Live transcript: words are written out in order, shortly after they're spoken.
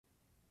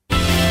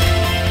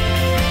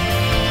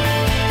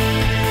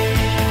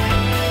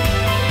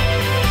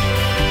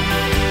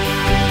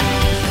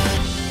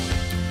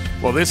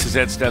Well, this is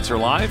Ed Stetzer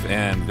Live,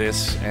 and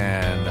this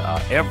and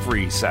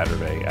every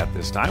Saturday at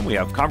this time we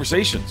have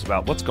conversations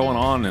about what's going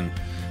on in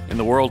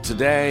the world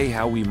today,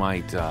 how we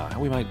might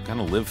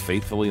kind of live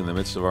faithfully in the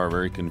midst of our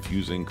very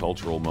confusing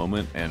cultural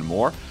moment, and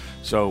more.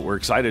 So we're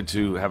excited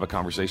to have a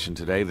conversation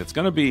today that's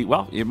going to be,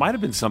 well, it might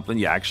have been something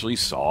you actually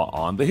saw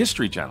on the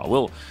History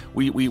Channel.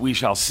 We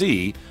shall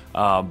see,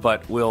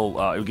 but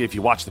if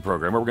you watch the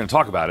program, we're going to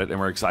talk about it, and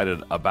we're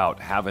excited about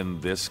having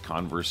this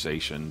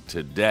conversation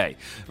today.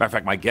 Matter of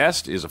fact, my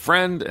guest is a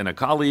friend and a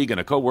colleague and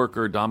a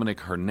coworker, Dominic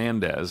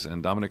Hernandez,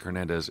 and Dominic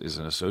Hernandez is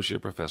an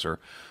associate professor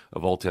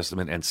of Old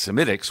Testament and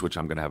Semitics, which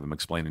I'm going to have him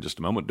explain in just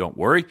a moment, don't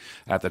worry,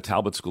 at the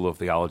Talbot School of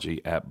Theology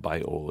at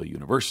Biola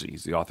University.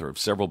 He's the author of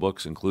several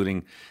books,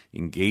 including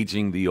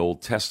Engaging the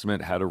Old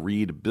Testament, How to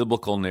Read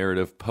Biblical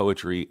Narrative,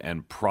 Poetry,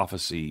 and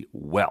Prophecy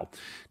Well.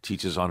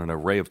 Teaches on an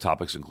array of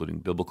topics, including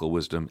biblical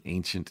wisdom,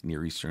 ancient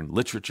Near Eastern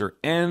literature,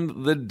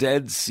 and the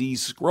Dead Sea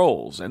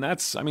Scrolls. And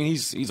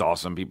he's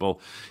awesome, people.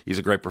 He's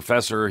a great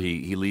professor.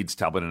 He leads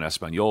Talbot in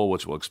Espanol,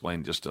 which we'll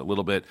explain just a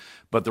little bit.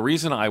 But the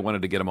reason I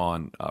wanted to get him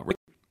on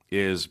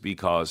is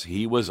because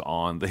he was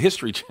on the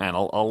History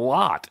Channel a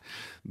lot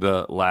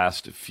the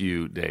last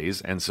few days,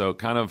 and so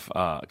kind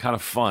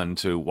of fun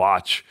to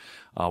watch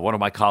one of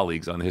my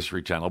colleagues on the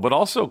History Channel, but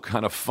also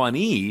kind of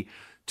funny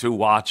to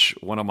watch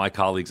one of my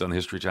colleagues on the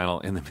History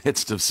Channel in the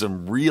midst of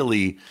some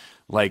really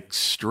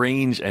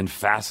strange and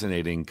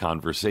fascinating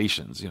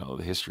conversations. You know,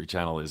 the History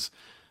Channel is,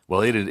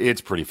 well,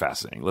 it's pretty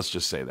fascinating. Let's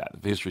just say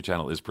that. The History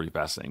Channel is pretty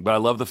fascinating. But I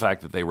love the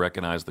fact that they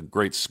recognize the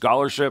great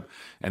scholarship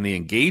and the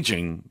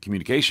engaging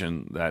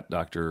communication that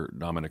Dr.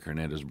 Dominic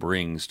Hernandez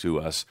brings to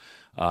us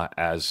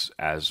as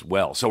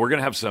well. So we're going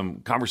to have some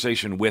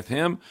conversation with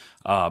him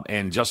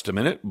in just a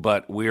minute,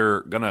 but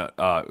we're going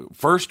to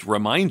first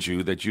remind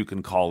you that you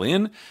can call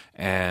in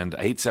and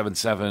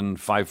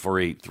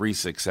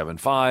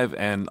 877-548-3675.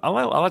 And a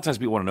lot of times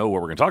people want to know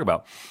what we're going to talk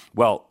about.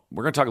 Well,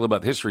 we're going to talk a little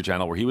about the History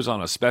Channel, where he was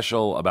on a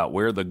special about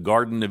where the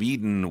Garden of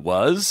Eden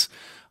was.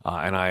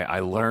 And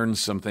I learned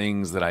some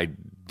things that I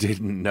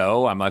didn't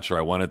know. I'm not sure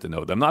I wanted to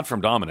know them. Not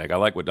from Dominic. I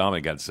like what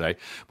Dominic had to say,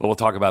 but we'll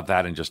talk about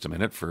that in just a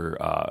minute.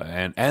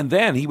 And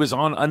then he was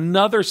on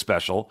another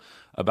special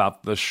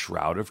about the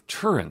Shroud of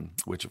Turin,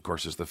 which of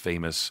course is the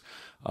famous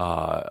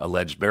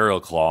alleged burial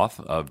cloth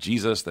of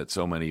Jesus that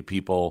so many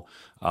people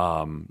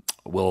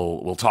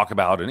we'll talk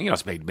about, and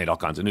it's made all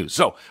kinds of news.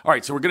 So, all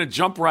right, so we're going to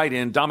jump right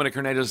in. Dominic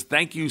Hernandez,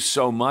 thank you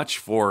so much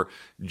for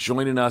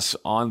joining us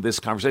on this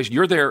conversation.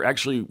 You're there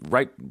actually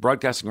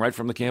broadcasting right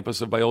from the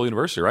campus of Biola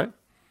University, right?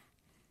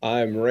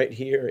 I'm right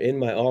here in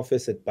my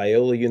office at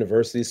Biola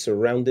University,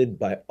 surrounded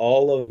by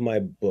all of my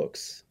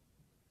books.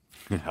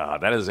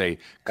 That is a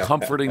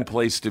comforting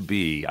place to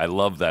be. I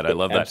love that.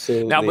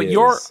 Absolutely Now, but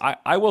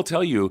I will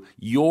tell you,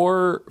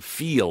 your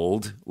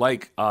field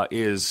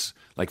is,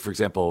 for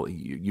example,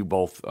 you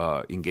both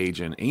engage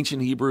in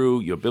ancient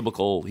Hebrew, you have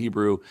biblical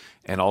Hebrew,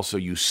 and also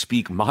you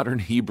speak modern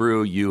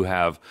Hebrew. You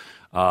have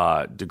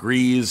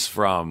degrees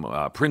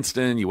from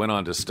Princeton. You went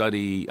on to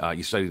study.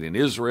 You studied in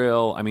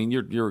Israel. I mean,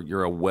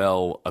 you're a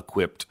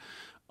well-equipped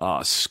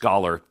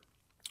scholar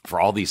for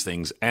all these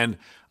things. And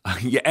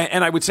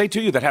I would say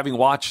to you that having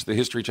watched the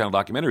History Channel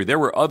documentary, there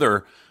were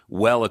other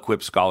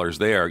well-equipped scholars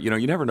there.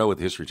 You never know with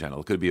the History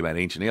Channel. It could be about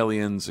ancient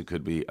aliens. It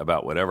could be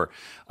about whatever.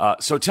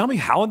 So tell me,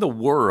 how in the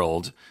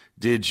world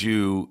did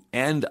you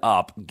end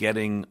up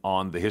getting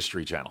on the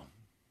History Channel?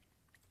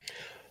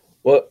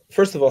 Well,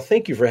 first of all,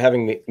 thank you for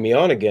having me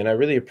on again. I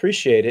really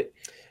appreciate it.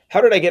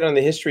 How did I get on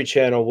the History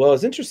Channel? Well,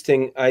 it's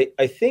interesting.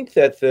 I think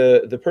that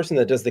the person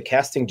that does the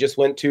casting just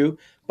went to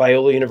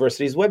Biola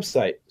University's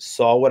website,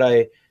 saw what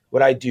I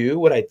do,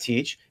 what I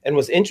teach, and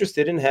was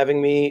interested in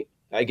having me,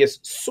 I guess,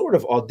 sort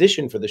of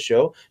audition for the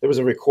show. There was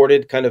a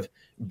recorded kind of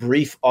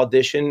brief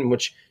audition in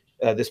which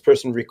this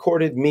person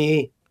recorded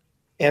me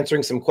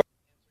answering some questions.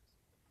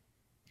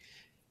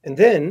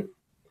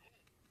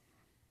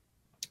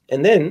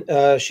 And then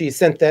she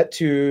sent that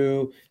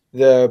to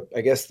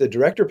the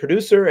director,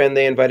 producer, and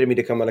they invited me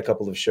to come on a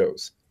couple of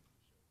shows.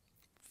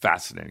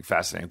 Fascinating.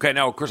 Okay,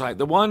 now, of course,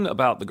 the one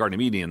about the Garden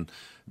of Eden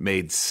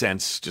made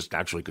sense just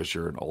naturally because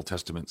you're an Old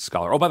Testament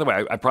scholar. Oh, by the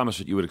way, I promised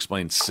that you would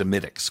explain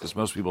Semitics, because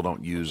most people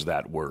don't use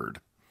that word.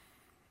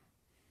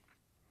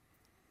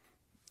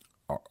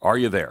 Are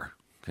you there?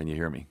 Can you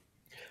hear me?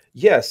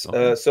 Yes.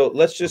 Okay. So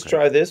let's just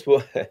try this.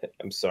 Well,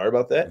 I'm sorry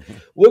about that.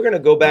 We're going to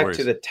go back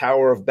to the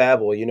Tower of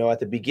Babel. At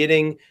the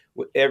beginning,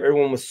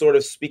 everyone was sort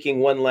of speaking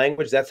one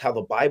language. That's how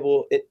the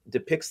Bible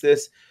depicts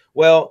this.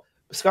 Well,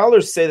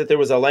 scholars say that there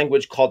was a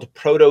language called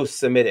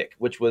Proto-Semitic,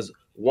 which was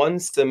one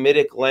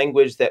Semitic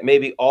language that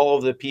maybe all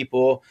of the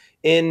people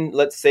in,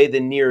 let's say, the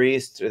Near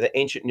East or the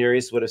ancient Near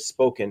East would have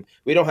spoken.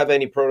 We don't have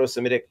any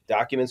Proto-Semitic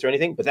documents or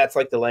anything, but that's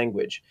like the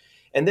language.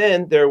 And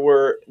then there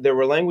were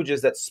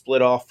languages that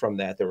split off from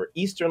that. There were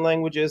Eastern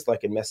languages,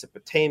 like in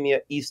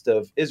Mesopotamia, east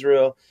of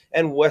Israel,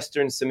 and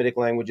Western Semitic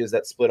languages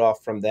that split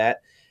off from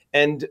that.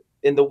 And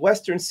in the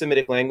Western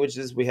Semitic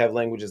languages, we have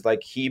languages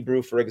like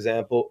Hebrew, for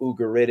example,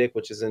 Ugaritic,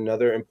 which is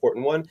another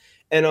important one.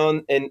 And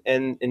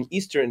in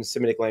Eastern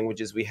Semitic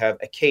languages, we have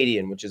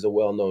Akkadian, which is a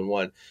well-known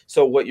one.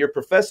 So what your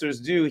professors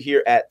do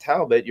here at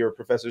Talbot, your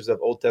professors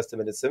of Old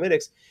Testament and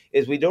Semitics,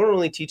 is we don't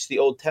only teach the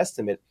Old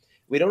Testament,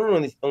 we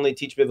don't only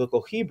teach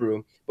biblical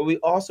Hebrew, but we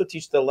also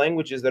teach the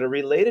languages that are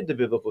related to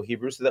biblical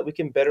Hebrew so that we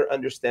can better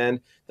understand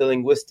the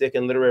linguistic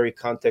and literary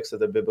context of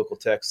the biblical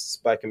texts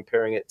by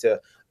comparing it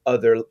to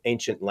other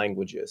ancient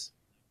languages.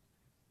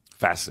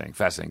 Fascinating,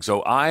 fascinating. So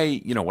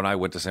when I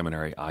went to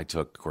seminary, I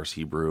took, of course,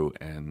 Hebrew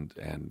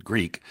and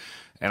Greek.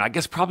 And I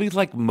guess probably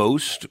like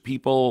most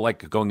people,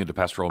 like going into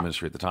pastoral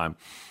ministry at the time,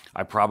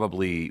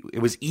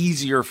 it was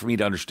easier for me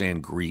to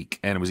understand Greek,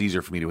 and it was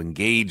easier for me to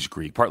engage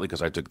Greek, partly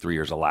because I took 3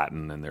 years of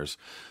Latin, and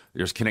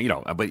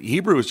but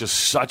Hebrew is just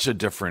such a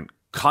different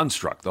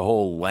construct. The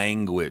whole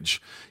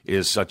language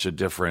is such a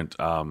different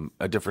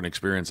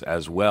experience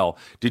as well.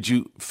 Did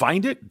you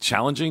find it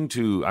challenging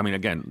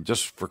again,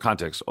 just for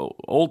context,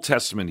 Old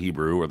Testament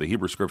Hebrew or the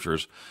Hebrew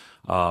scriptures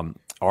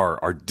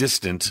are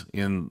distant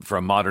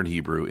from modern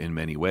Hebrew in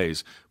many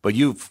ways, but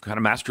you've kind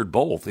of mastered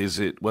both.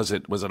 Was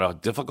it a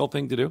difficult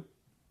thing to do?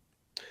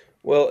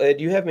 Well, Ed,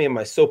 you have me in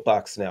my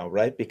soapbox now,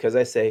 right? Because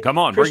I say, come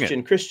on, Christian, bring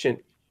it. Christian.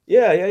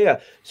 Yeah.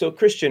 So,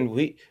 Christian,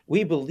 we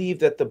believe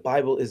that the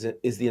Bible is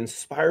the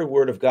inspired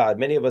word of God.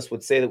 Many of us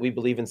would say that we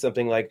believe in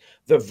something like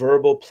the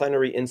verbal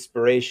plenary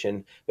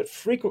inspiration, but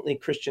frequently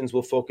Christians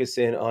will focus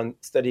in on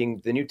studying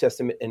the New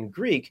Testament in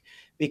Greek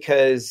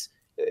because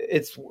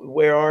it's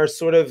where our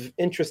sort of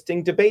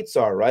interesting debates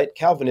are, right?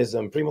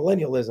 Calvinism,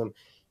 premillennialism,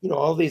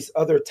 all these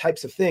other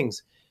types of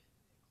things.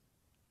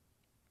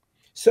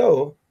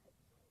 So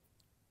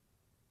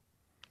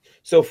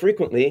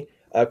frequently,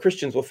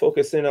 Christians will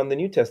focus in on the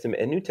New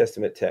Testament and New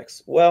Testament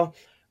texts. Well,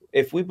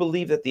 if we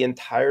believe that the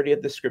entirety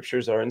of the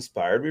scriptures are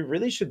inspired, we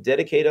really should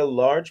dedicate a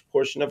large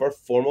portion of our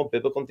formal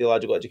biblical and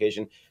theological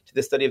education to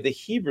the study of the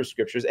Hebrew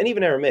scriptures and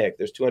even Aramaic.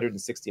 There's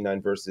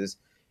 269 verses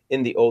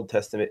in the Old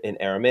Testament in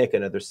Aramaic,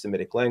 another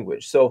Semitic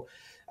language. So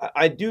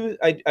I do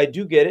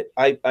get it.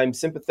 I'm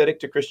sympathetic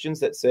to Christians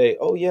that say,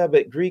 oh yeah,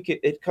 but Greek,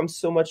 it comes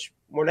so much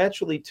more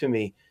naturally to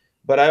me.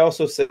 But I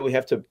also say we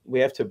have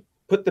to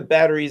put the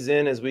batteries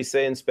in, as we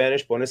say in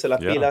Spanish, ponerse las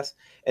pilas,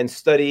 and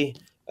study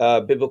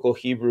biblical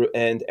Hebrew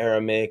and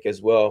Aramaic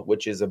as well,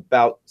 which is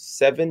about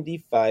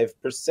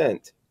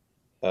 75%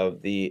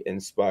 of the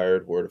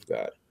inspired Word of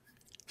God.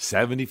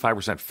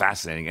 75%,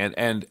 fascinating,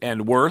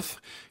 and worth.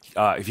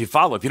 If you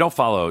don't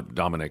follow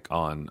Dominic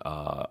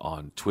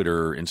on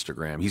Twitter,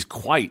 Instagram, he's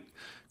quite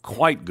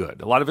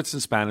good. A lot of it's in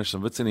Spanish,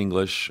 some of it's in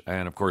English,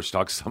 and of course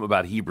talks some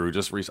about Hebrew.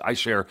 I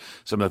share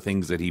some of the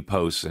things that he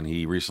posts, and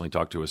he recently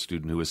talked to a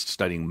student who was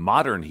studying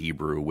modern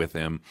Hebrew with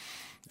him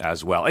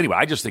as well. Anyway,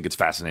 I just think it's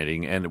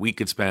fascinating, and we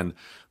could spend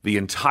the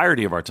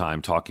entirety of our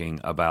time talking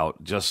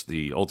about just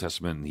the Old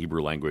Testament and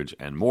Hebrew language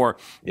and more.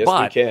 Yes,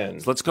 we can.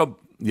 So let's go.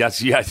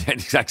 Yes,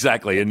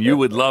 exactly, and you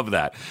would love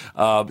that.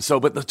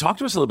 But talk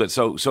to us a little bit.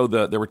 So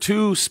there were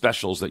 2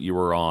 specials that you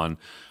were on.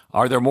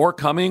 Are there more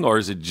coming, or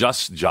is it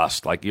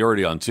just like you're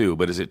already on 2?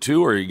 But is it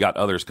 2, or you got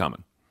others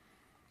coming?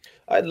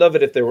 I'd love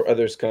it if there were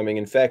others coming.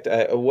 In fact,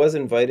 I was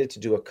invited to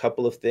do a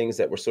couple of things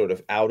that were sort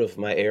of out of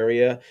my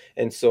area,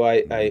 and so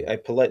I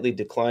politely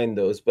declined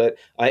those. But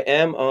I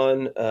am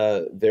on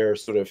their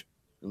sort of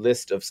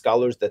list of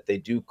scholars that they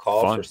do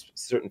call for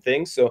certain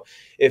things. So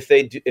if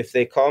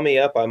they call me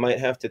up, I might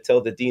have to tell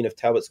the dean of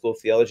Talbot School of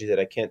Theology that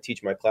I can't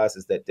teach my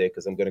classes that day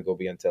because I'm going to go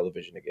be on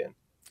television again.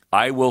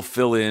 I will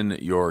fill in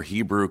your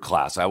Hebrew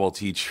class. I will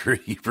teach your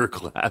Hebrew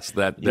class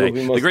that day.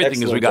 The great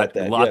thing is we got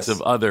lots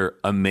of other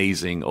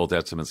amazing Old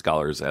Testament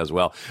scholars as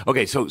well.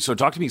 Okay, so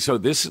talk to me. So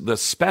the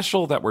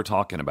special that we're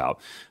talking about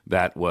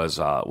that was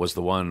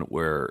the one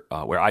where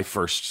I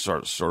first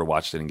sort of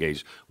watched and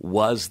engaged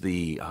was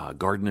the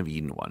Garden of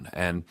Eden one.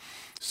 And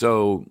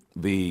so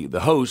the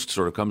host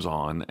sort of comes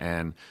on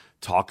and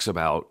talks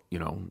about,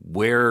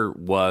 where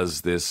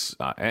was this?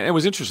 And it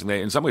was interesting.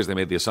 In some ways, they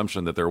made the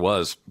assumption that there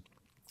was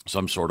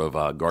some sort of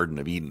Garden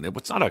of Eden.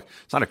 It's not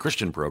a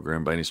Christian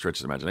program by any stretch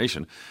of the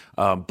imagination,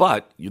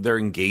 but they're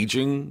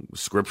engaging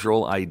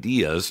scriptural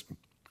ideas.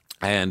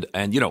 And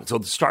so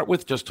to start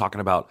with, just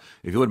talking about,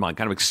 if you wouldn't mind,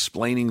 kind of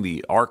explaining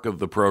the arc of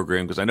the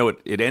program, because I know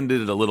it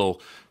ended a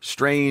little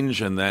strange,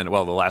 and then, the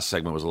last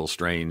segment was a little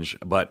strange,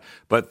 but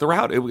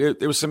throughout,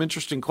 there was some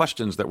interesting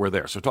questions that were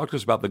there. So talk to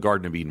us about the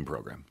Garden of Eden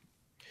program.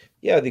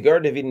 Yeah, the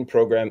Garden of Eden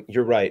program,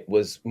 you're right,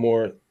 was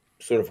more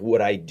sort of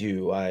what I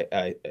do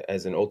I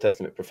as an Old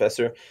Testament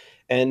professor.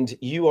 And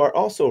you are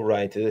also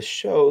right. The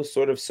show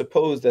sort of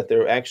supposed that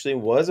there actually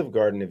was a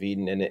Garden of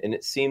Eden, and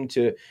it seemed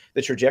to,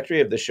 the trajectory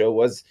of the show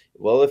was,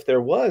 well, if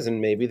there was, and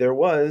maybe there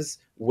was,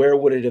 where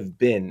would it have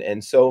been?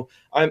 And so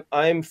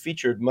I'm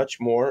featured much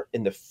more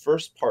in the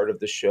first part of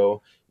the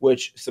show,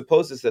 which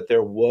supposes that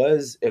there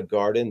was a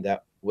garden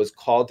that was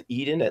called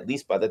Eden, at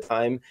least by the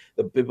time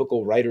the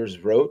biblical writers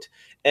wrote.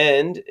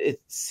 And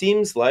it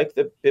seems like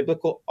the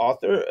biblical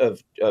author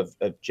of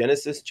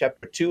Genesis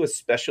chapter 2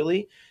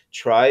 especially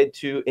tried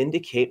to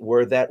indicate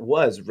where that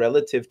was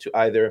relative to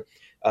either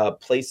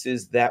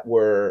places that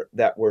were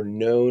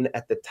known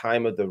at the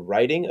time of the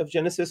writing of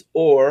Genesis,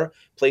 or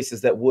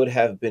places that would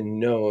have been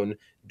known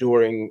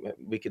during,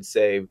 we could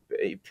say,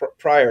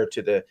 prior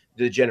to the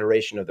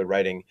generation of the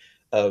writing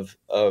of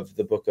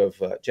the book of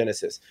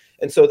Genesis.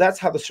 And so that's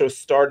how the show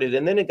started.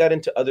 And then it got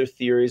into other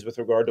theories with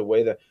regard to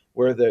where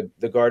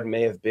the garden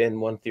may have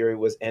been. One theory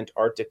was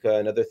Antarctica.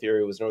 Another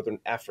theory was Northern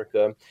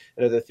Africa.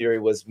 Another theory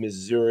was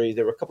Missouri.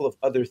 There were a couple of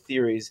other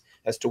theories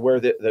as to where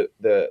the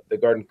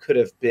garden could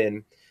have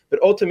been.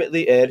 But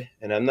ultimately, Ed,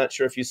 and I'm not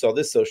sure if you saw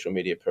this social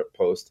media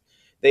post,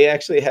 they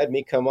actually had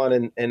me come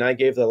on and I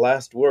gave the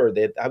last word.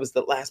 I was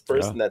the last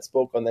person that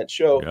spoke on that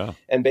show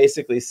and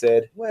basically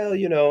said, well,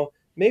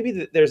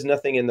 maybe there's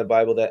nothing in the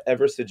Bible that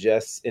ever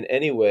suggests in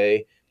any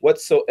way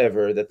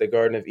whatsoever that the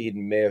Garden of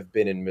Eden may have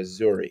been in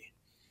Missouri.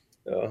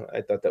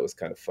 I thought that was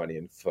kind of funny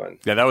and fun.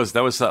 Yeah, that was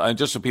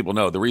just so people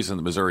know, the reason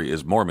that Missouri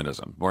is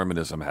Mormonism.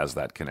 Mormonism has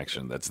that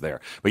connection that's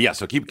there. But yeah,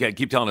 so keep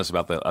telling us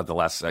about the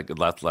last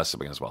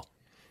segment as well.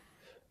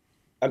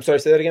 I'm sorry,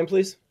 say that again,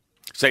 please.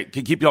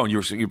 Keep going. You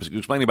were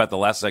explaining about the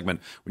last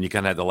segment when you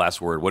kind of had the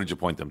last word. What did you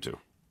point them to?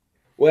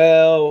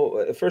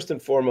 Well, first and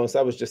foremost,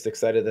 I was just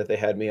excited that they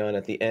had me on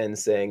at the end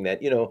saying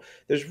that,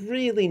 there's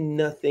really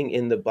nothing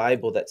in the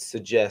Bible that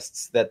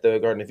suggests that the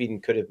Garden of Eden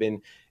could have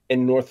been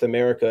in North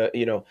America,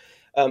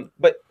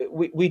 but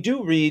we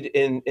do read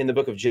in the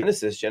book of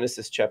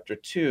Genesis chapter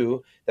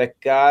 2,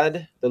 that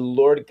the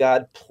Lord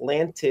God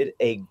planted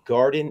a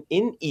garden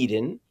in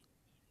Eden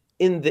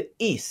in the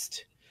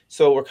east.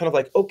 So we're kind of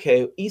like,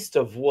 okay, east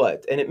of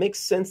what? And it makes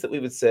sense that we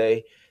would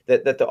say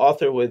that the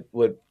author would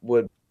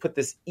put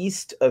this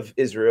east of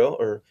Israel,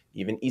 or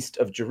even east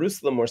of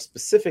Jerusalem more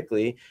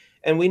specifically.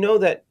 And we know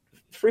that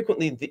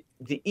frequently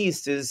the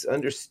east is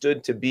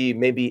understood to be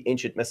maybe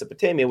ancient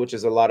Mesopotamia, which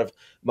is a lot of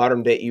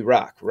modern day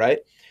Iraq, right?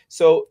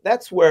 So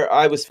that's where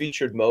I was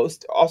featured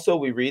most. Also,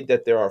 we read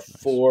that there are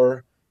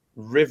 4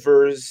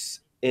 rivers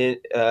in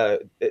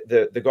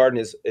the garden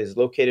is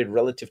located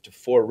relative to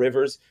 4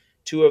 rivers.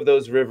 2 of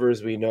those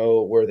rivers we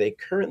know where they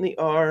currently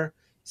are.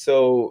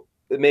 So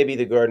maybe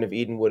the Garden of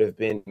Eden would have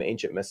been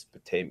ancient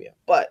Mesopotamia.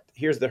 But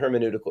here's the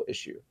hermeneutical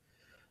issue.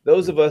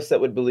 Those of us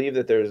that would believe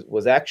that there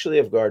was actually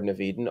a Garden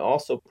of Eden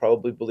also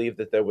probably believe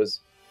that there was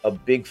a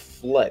big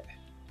flood.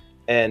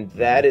 And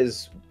that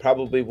is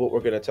probably what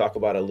we're going to talk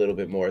about a little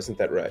bit more. Isn't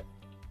that right?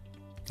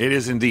 It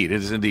is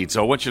indeed.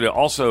 So I want you to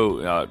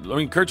also,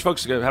 encourage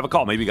folks to have a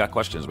call. Maybe you got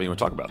questions. Maybe you want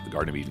to talk about the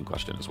Garden of Eden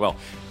question as well.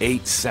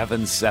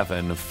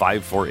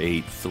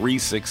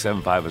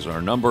 877-548-3675 is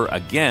our number.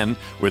 Again,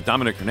 with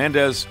Dominic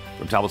Hernandez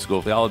from Talbot School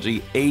of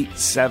Theology,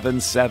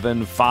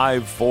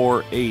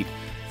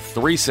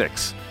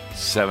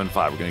 877-548-3675.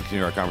 We're going to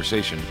continue our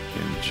conversation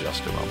in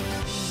just a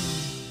moment.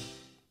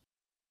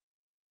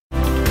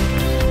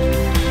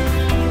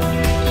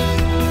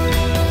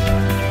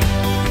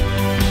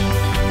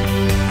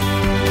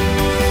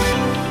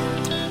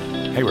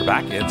 Hey, we're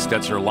back. Ed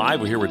Stetzer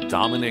Live. We're here with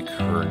Dominic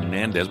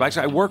Hernandez.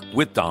 Actually, I work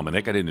with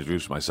Dominic. I didn't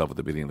introduce myself at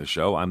the beginning of the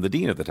show. I'm the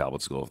dean of the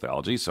Talbot School of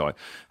Theology, so I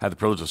had the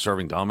privilege of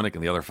serving Dominic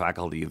and the other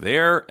faculty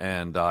there,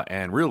 and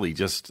really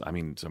just,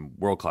 some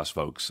world-class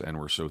folks, and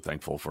we're so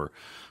thankful for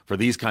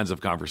these kinds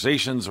of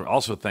conversations. We're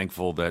also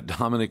thankful that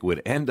Dominic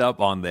would end up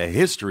on the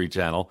History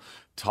Channel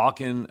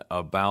talking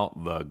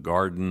about the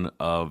Garden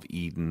of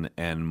Eden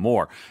and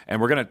more.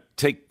 And we're going to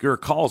take your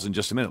calls in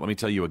just a minute. Let me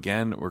tell you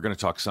again, we're going to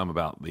talk some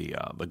about the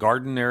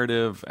garden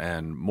narrative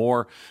and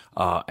more.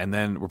 And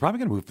then we're probably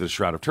going to move to the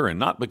Shroud of Turin,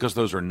 not because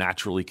those are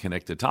naturally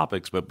connected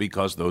topics, but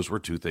because those were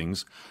 2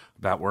 things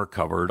that were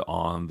covered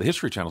on the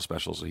History Channel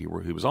specials that he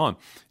was on.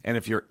 And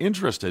if you're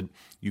interested,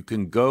 you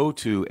can go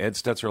to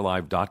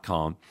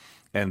edstetzerlive.com.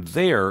 And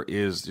there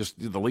is just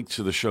the link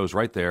to the shows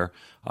right there.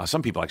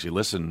 Some people actually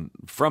listen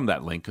from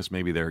that link because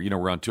maybe they're,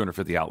 we're on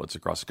 250 outlets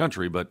across the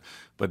country, but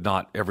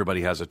not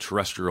everybody has a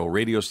terrestrial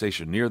radio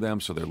station near them,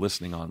 so they're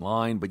listening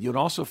online. But you'd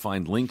also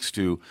find links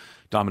to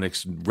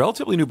Dominic's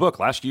relatively new book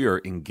last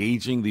year,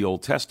 Engaging the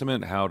Old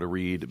Testament, How to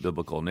Read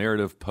Biblical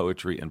Narrative,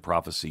 Poetry, and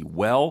Prophecy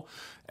Well.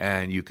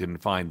 And you can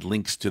find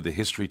links to the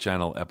History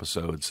Channel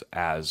episodes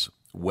as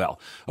well.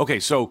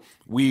 Okay, so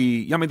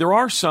there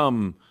are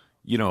some,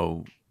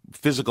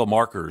 physical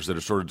markers that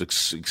are sort of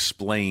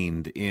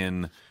explained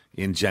in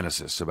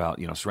Genesis about,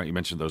 so you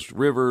mentioned those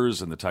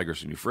rivers and the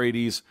Tigris and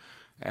Euphrates.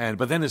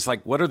 But then it's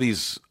like, what are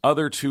these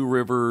other 2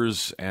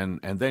 rivers?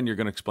 And then you're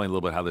going to explain a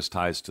little bit how this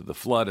ties to the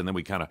flood. And then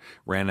we kind of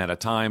ran out of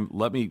time.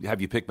 Let me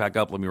have you pick back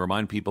up. Let me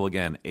remind people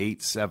again,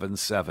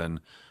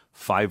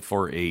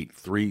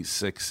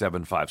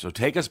 877-548-3675. So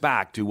take us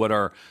back to what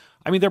are,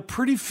 they're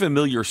pretty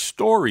familiar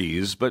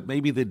stories, but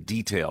maybe the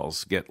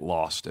details get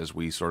lost as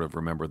we sort of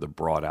remember the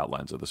broad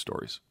outlines of the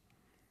stories.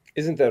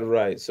 Isn't that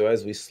right? So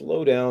as we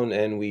slow down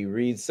and we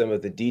read some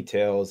of the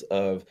details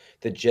of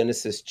the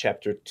Genesis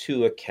chapter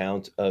 2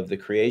 account of the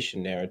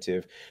creation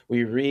narrative,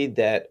 we read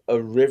that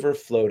a river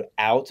flowed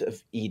out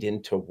of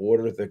Eden to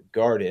water the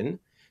garden.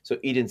 So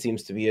Eden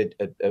seems to be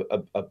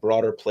a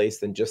broader place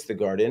than just the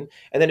garden.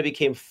 And then it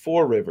became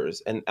 4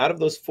 rivers. And out of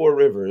those 4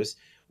 rivers,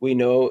 we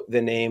know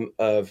the name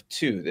of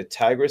two, the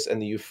Tigris and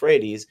the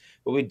Euphrates,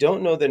 but we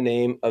don't know the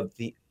name of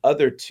the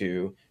other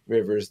two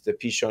rivers, the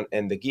Pishon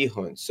and the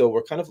Gihon. So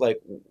we're kind of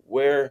like,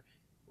 where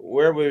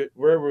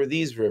were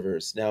these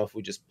rivers? Now, if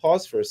we just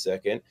pause for a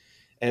second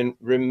and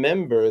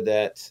remember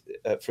that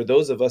for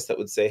those of us that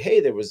would say, hey,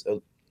 there was a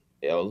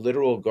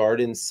literal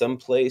garden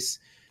someplace,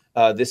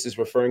 this is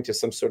referring to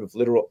some sort of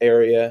literal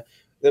area,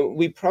 then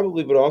we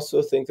probably would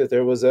also think that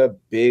there was a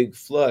big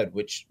flood,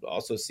 which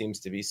also seems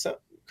to be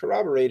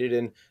corroborated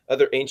in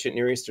other ancient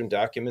Near Eastern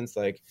documents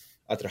like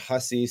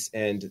Atrahasis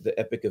and the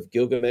Epic of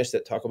Gilgamesh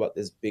that talk about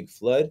this big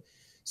flood.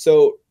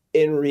 So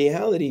in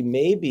reality,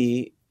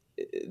 maybe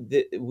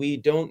we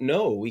don't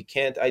know. We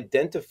can't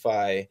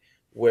identify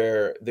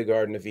where the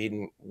Garden of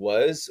Eden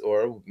was,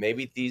 or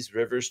maybe these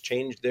rivers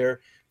changed their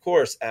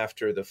course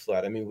after the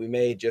flood. I mean, we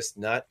may just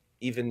not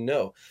even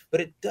know.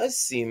 But it does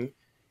seem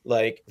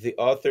like the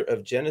author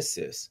of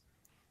Genesis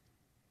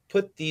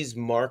put these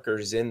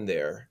markers in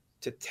there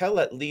to tell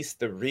at least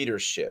the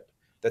readership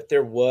that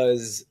there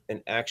was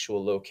an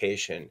actual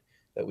location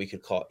that we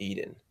could call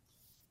Eden.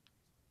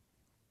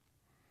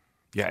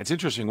 Yeah, it's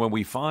interesting when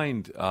we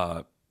find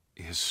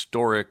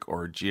historic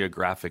or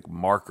geographic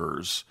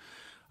markers.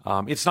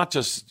 It's not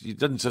just, it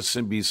doesn't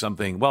just be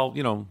something, well,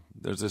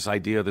 there's this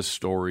idea, this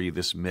story,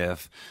 this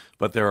myth,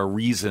 but there are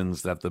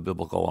reasons that the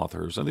biblical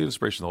authors and the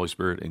inspiration of the Holy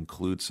Spirit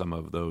include some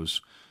of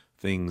those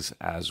things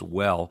as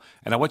well.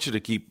 And I want you to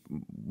keep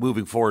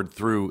moving forward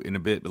through in a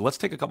bit, but let's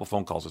take a couple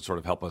phone calls that sort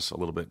of help us a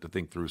little bit to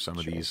think through some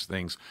of these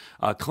things.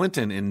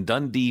 Clinton in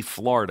Dundee,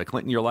 Florida.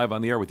 Clinton, you're live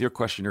on the air with your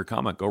question or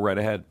comment. Go right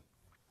ahead.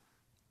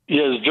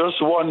 Yes,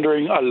 just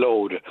wondering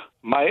aloud.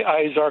 My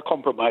eyes are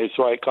compromised,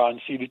 so I can't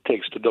see the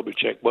text to double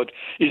check. But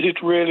is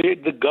it really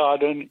the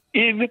Garden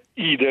in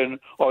Eden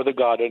or the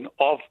Garden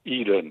of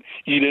Eden?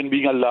 Eden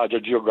being a larger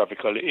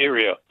geographical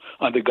area,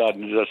 and the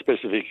garden is a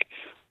specific,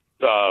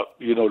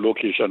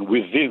 location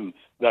within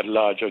that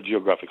larger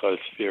geographical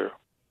sphere.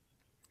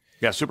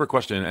 Yeah, super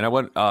question. And I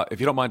want, if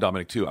you don't mind,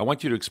 Dominic, too, I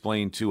want you to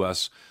explain to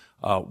us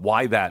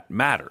why that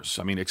matters.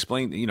 I mean,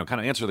 explain,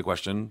 kind of answer the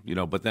question,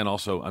 but then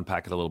also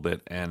unpack it a little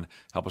bit and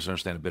help us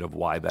understand a bit of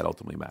why that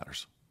ultimately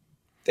matters.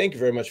 Thank you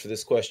very much for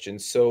this question.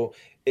 So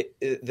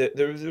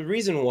the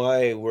reason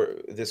why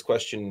this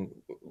question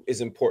is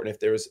important, if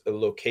there's a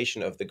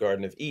location of the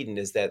Garden of Eden,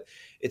 is that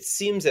it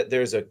seems that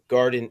there's a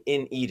garden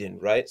in Eden,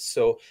 right?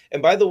 So,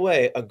 and by the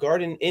way, a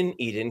garden in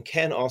Eden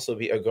can also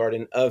be a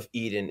Garden of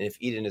Eden if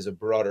Eden is a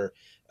broader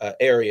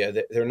area.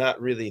 They're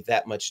not really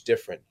that much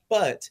different.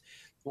 But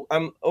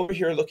I'm over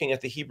here looking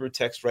at the Hebrew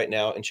text right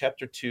now in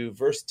chapter 2,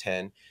 verse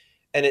 10,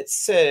 and it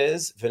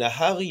says,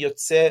 V'nahar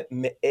yotze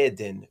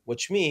me'eden,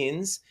 which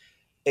means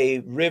a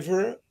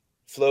river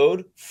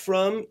flowed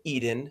from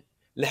Eden,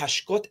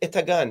 lehashkot et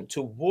hagan,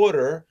 to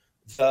water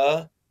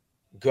the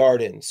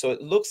garden. So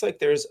it looks like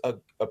there's a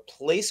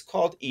place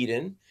called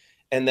Eden,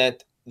 and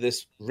that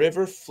this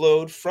river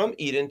flowed from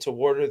Eden to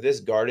water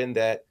this garden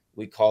that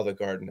we call the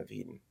Garden of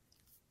Eden.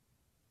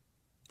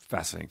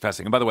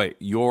 Fascinating. And by the way,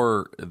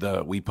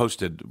 we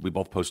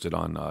both posted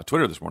on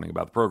Twitter this morning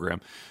about the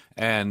program,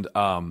 and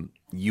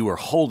you are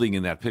holding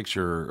in that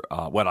picture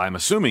what I'm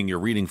assuming you're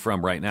reading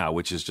from right now,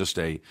 which is just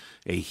a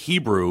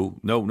Hebrew,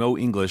 no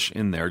English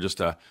in there, just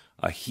a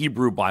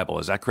Hebrew Bible.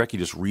 Is that correct? You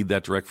just read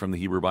that direct from the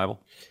Hebrew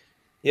Bible?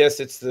 Yes,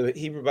 it's the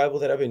Hebrew Bible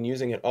that I've been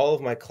using in all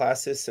of my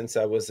classes since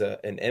I was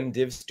an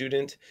MDiv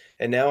student,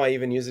 and now I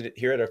even use it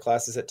here at our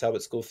classes at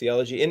Talbot School of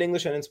Theology in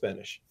English and in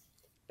Spanish.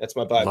 That's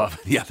my Bible.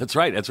 Yeah, that's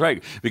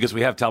right. Because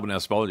we have Talbot now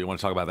spelled. You want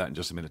to talk about that in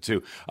just a minute,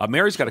 too.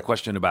 Mary's got a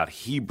question about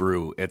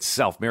Hebrew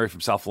itself. Mary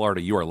from South Florida,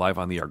 you are live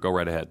on the air. Go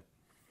right ahead.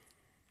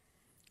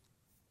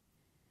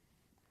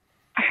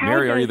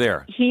 Mary, are you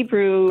there?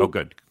 Hebrew. Oh,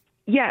 good.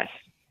 Yes.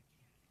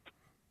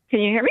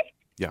 Can you hear me?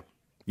 Yeah.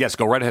 Yes,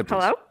 go right ahead,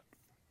 please. Hello?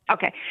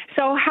 Okay.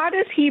 So how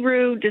does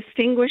Hebrew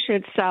distinguish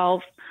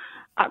itself?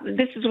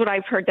 This is what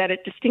I've heard, that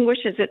it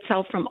distinguishes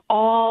itself from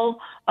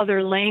all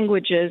other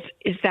languages,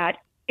 is that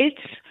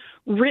it's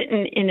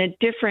written in a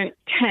different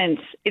tense.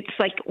 It's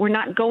like we're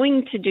not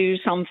going to do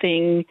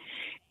something,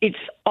 it's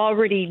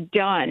already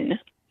done.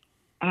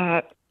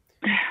 That's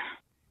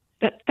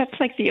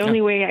like the only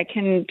way I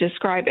can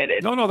describe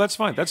it. No, that's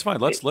fine.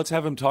 Let's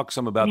have him talk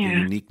some about the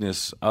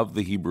uniqueness of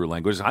the Hebrew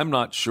language. I'm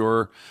not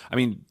sure. I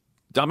mean,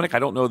 Dominic, I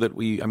don't know that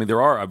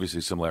there are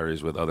obviously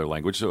similarities with other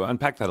languages. So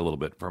unpack that a little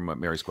bit from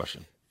Mary's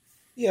question.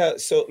 Yeah,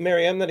 so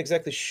Mary, I'm not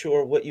exactly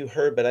sure what you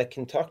heard, but I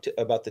can talk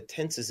about the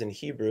tenses in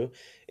Hebrew.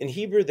 In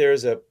Hebrew,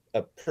 there's a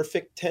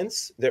perfect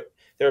tense. There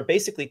are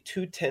basically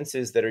two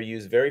tenses that are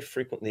used very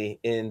frequently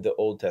in the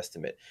Old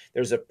Testament.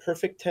 There's a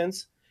perfect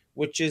tense,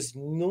 which is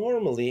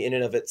normally in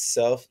and of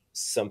itself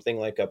something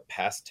like a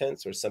past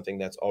tense or something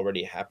that's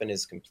already happened,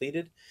 is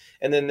completed.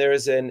 And then there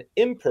is an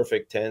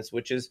imperfect tense,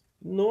 which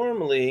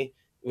normally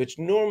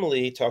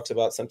talks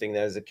about something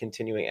that is a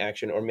continuing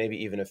action or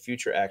maybe even a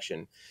future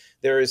action.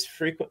 There is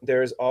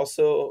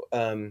also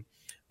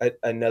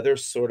another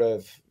sort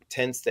of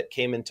tense that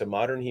came into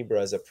modern Hebrew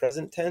as a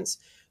present tense,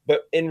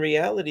 But in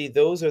reality,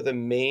 those are the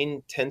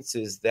main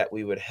tenses that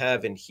we would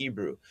have in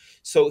Hebrew.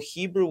 So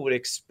Hebrew would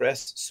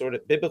express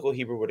biblical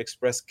Hebrew would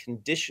express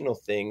conditional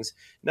things,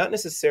 not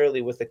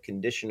necessarily with a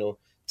conditional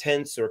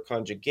tense or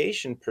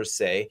conjugation per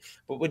se,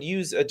 but would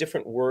use a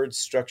different word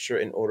structure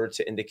in order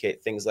to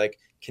indicate things like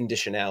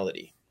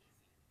conditionality.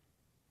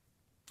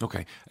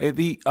 Okay.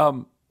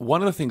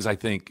 One of the things I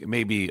think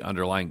maybe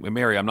underlying,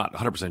 Mary, I'm not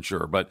 100%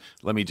 sure, but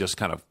let me just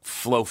kind of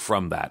flow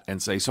from that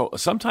and say, so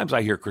sometimes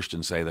I hear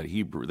Christians say that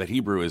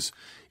Hebrew is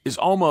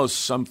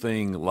almost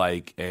something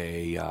like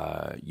a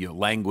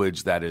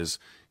language that is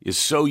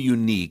so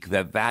unique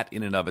that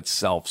in and of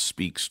itself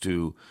speaks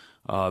to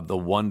the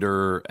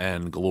wonder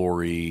and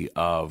glory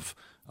of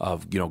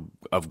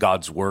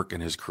God's work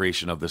and His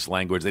creation of this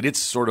language. That it's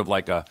sort of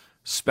like a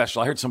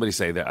special. I heard somebody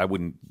say that I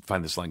wouldn't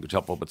find this language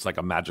helpful, but it's like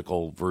a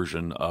magical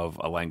version of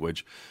a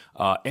language,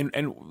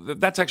 and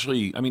that's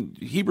actually, I mean,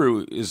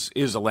 Hebrew is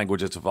a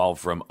language that's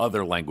evolved from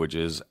other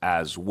languages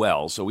as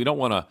well. So we don't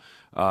want to,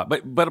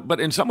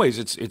 but in some ways,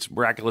 it's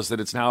miraculous that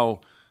it's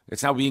now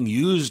being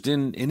used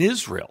in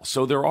Israel.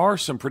 So there are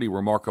some pretty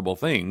remarkable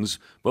things,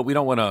 but we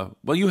don't want to.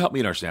 Well, you help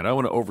me understand. I don't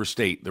want to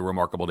overstate the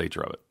remarkable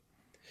nature of it.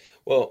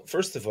 Well,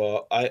 first of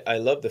all, I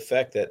love the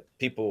fact that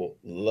people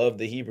love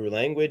the Hebrew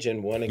language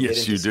and want to get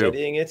into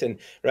studying it. And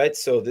right,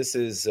 so this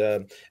is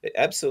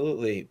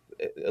absolutely,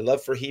 a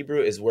love for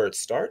Hebrew is where it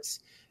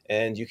starts.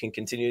 And you can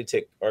continue to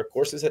take our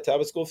courses at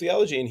Talbot School of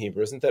Theology in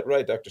Hebrew. Isn't that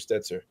right, Dr.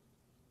 Stetzer?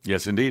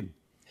 Yes, indeed.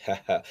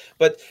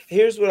 But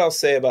here's what I'll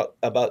say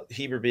about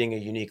Hebrew being a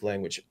unique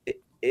language.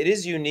 It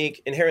is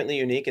unique, inherently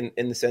unique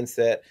in the sense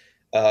that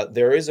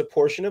there is a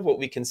portion of what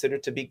we consider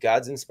to be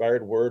God's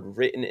inspired word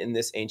written in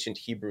this ancient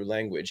Hebrew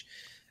language.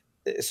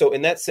 So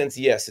in that sense,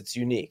 yes, it's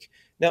unique.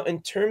 Now,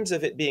 in terms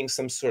of it being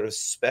some sort of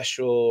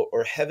special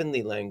or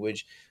heavenly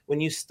language,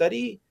 when you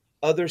study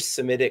other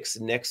Semitics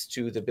next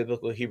to the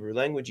biblical Hebrew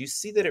language, you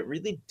see that it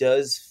really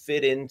does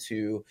fit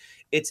into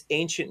its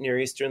ancient Near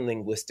Eastern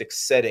linguistic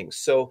setting.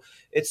 So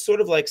it's sort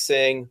of like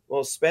saying,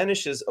 well,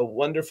 Spanish is a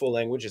wonderful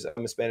language, as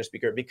I'm a Spanish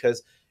speaker,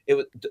 because it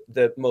was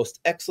the most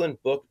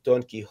excellent book,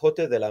 Don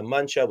Quixote de la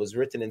Mancha, was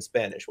written in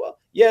Spanish. Well,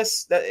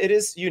 yes, that it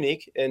is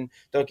unique, and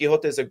Don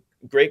Quixote is a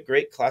great,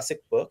 great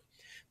classic book.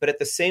 But at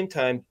the same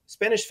time,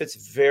 Spanish fits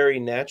very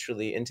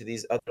naturally into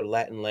these other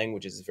Latin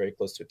languages. It's very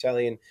close to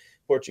Italian,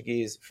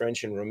 Portuguese,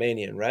 French, and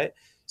Romanian, right?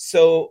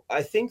 So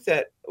I think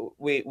that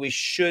we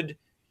should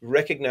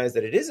recognize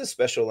that it is a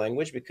special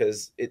language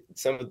because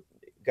some of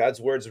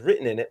God's words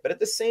written in it. But at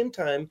the same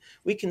time,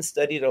 we can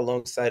study it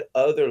alongside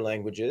other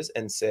languages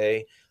and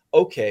say,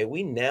 okay,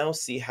 we now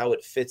see how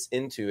it fits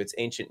into its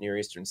ancient Near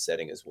Eastern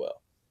setting as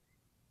well.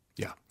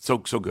 Yeah, so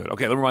good.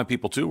 Okay, let me remind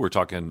people, too, we're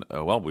talking, we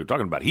were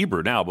talking about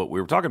Hebrew now, but we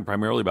were talking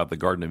primarily about the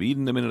Garden of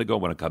Eden a minute ago. I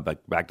want to come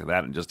back to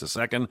that in just a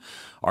second.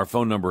 Our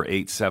phone number,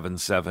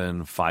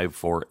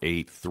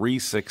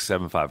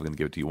 877-548-3675. I'm going to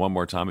give it to you one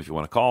more time if you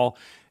want to call.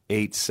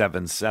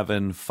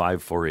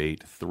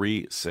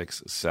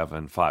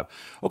 877-548-3675.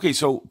 Okay,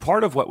 so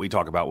part of what we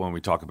talk about when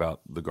we talk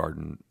about the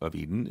Garden of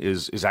Eden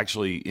is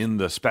actually in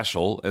the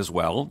special as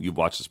well. You've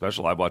watched the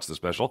special. I've watched the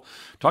special.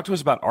 Talk to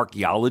us about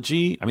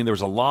archaeology. I mean, there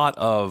was a lot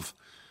of...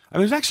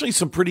 there's actually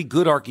some pretty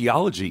good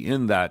archaeology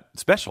in that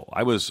special.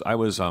 I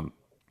wouldn't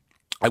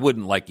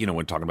like,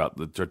 when talking about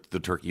the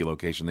Turkey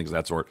location, things of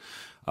that sort.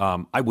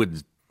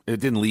 It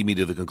didn't lead me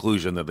to the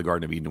conclusion that the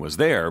Garden of Eden was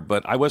there,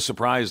 but I was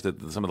surprised at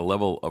some of the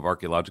level of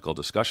archaeological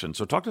discussion.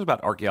 So talk to us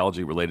about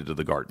archaeology related to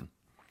the garden.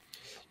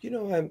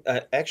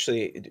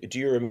 Actually, do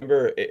you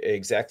remember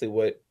exactly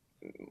what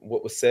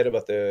was said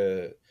about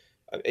the...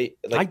 I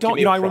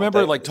don't. I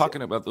remember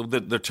talking about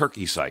the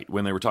Turkey site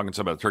when they were talking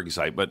about the Turkey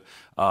site, but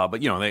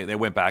they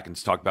went back and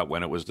talked about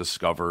when it was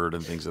discovered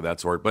and things of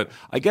that sort. But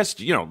I guess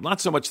not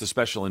so much the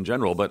special in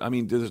general, but I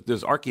mean,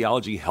 does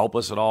archaeology help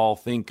us at all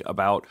think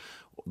about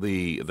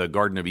the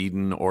Garden of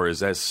Eden, or is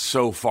that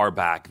so far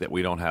back that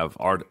we don't have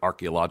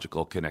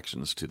archaeological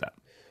connections to that?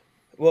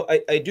 Well,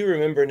 I do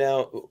remember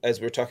now, as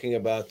we're talking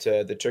about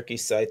the Turkey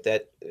site,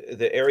 that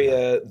the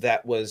area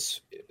that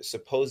was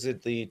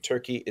supposedly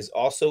Turkey is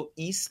also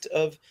east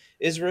of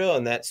Israel,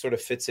 and that sort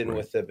of fits in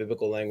with the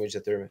biblical language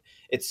that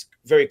it's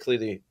very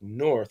clearly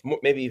north,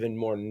 maybe even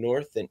more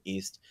north than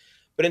east.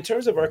 But in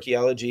terms of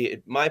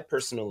archaeology, my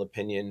personal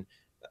opinion,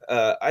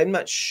 I'm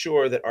not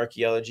sure that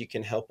archaeology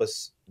can help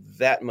us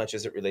that much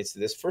as it relates to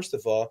this. First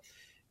of all,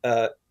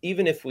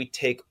 even if we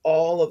take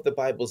all of the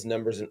Bible's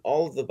numbers and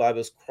all of the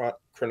Bible's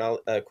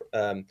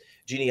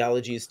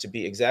genealogies to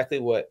be exactly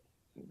what,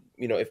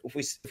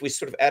 if we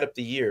sort of add up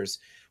the years,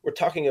 we're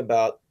talking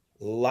about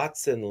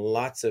lots and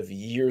lots of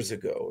years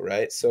ago,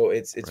 right? So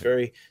it's right.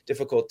 Very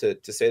difficult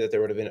to say that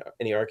there would have been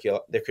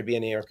there could be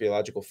any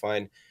archaeological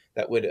find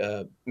that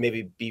would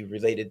maybe be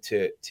related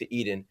to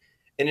Eden.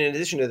 And in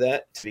addition to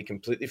that, to be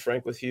completely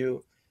frank with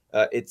you,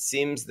 it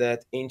seems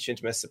that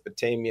ancient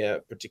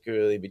Mesopotamia,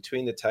 particularly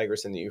between the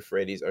Tigris and the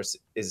Euphrates,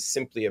 is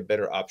simply a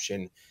better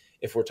option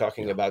if we're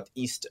talking about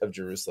east of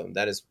Jerusalem.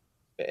 That is,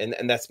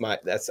 and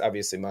that's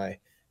obviously my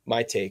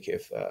take.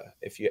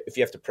 If you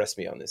have to press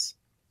me on this.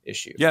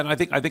 issue. Yeah, and I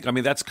think I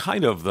mean that's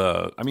kind of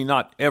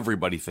not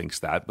everybody thinks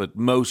that, but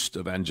most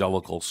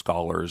evangelical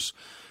scholars,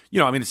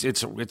 I mean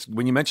it's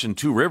when you mention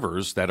two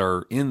rivers that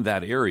are in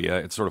that area,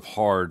 it's sort of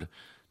hard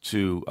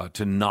to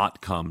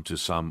not come to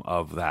some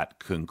of that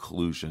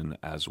conclusion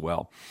as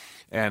well.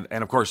 And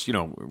of course,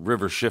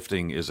 river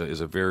shifting is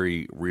a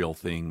very real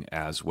thing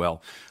as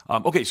well.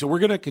 Okay, so we're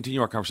going to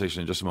continue our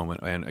conversation in just a moment.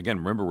 And again,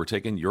 remember, we're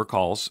taking your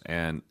calls,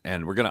 and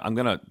I'm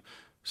going to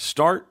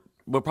start.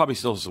 We'll probably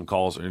still have some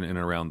calls in and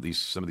around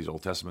some of these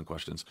Old Testament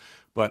questions,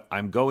 but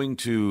I'm going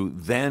to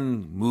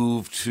then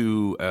move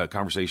to a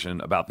conversation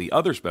about the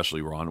other special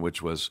you were on,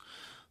 which was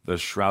the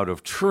Shroud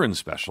of Turin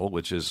special,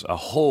 which is a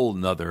whole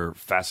nother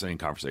fascinating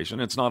conversation.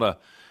 It's not a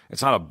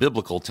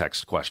biblical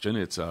text question.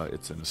 It's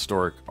an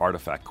historic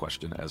artifact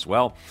question as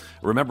well.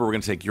 Remember, we're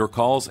going to take your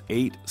calls,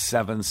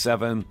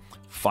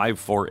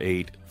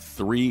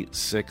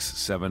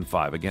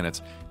 877-548-3675. Again,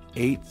 it's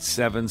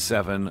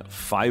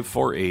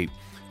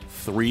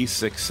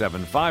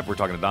 877-548-3675. We're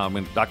talking to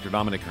Dr.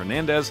 Dominic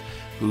Hernandez,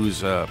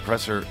 who's a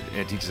professor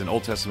and teaches in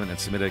Old Testament and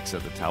Semitics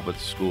at the Talbot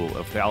School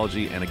of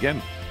Theology. And again,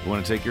 we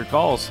want to take your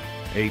calls,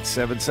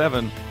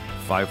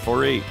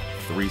 877-548-3675.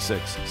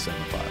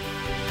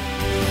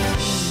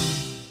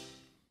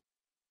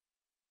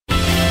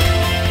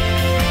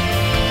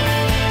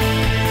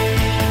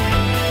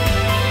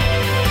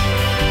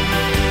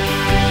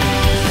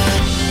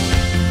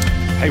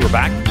 Hey, we're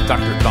back.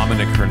 Dr.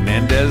 Dominic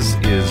Hernandez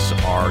is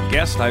our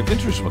guest. I've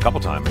introduced him a couple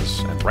times,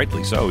 and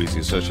rightly so. He's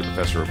the Associate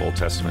Professor of Old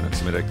Testament and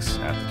Semitics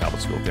at the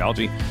Talbot School of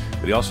Theology,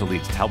 but he also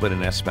leads Talbot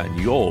en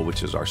Espanol,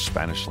 which is our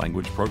Spanish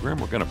language program.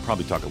 We're going to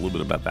probably talk a little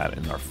bit about that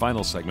in our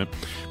final segment.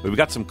 But we've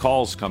got some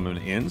calls coming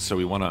in, so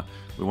we want to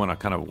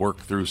kind of work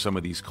through some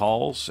of these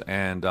calls,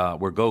 and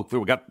we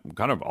got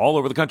kind of all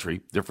over the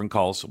country, different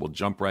calls, so we'll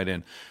jump right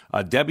in.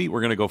 Debbie,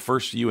 we're going to go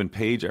first to you in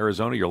Page,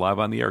 Arizona. You're live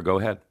on the air. Go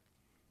ahead.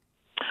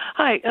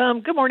 Hi,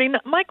 good morning.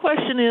 My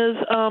question is,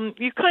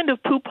 you kind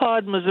of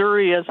poo-pawed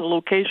Missouri as a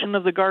location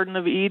of the Garden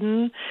of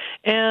Eden,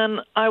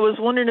 and I was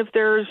wondering if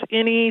there's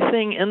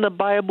anything in the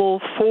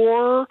Bible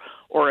for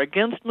or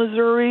against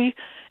Missouri,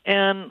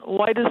 and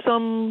why do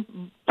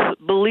some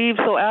believe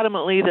so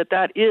adamantly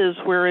that is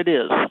where it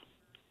is?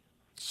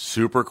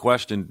 Super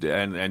question,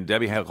 and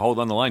Debbie, hold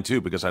on the line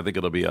too, because I think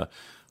it'll be a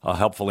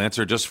helpful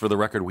answer. Just for the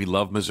record, we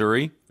love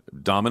Missouri.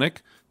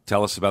 Dominic,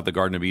 tell us about the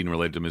Garden of Eden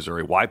related to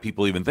Missouri, why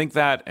people even think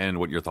that, and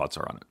what your thoughts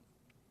are on it.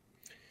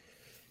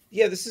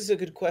 Yeah, this is a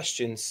good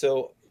question.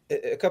 So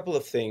a couple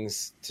of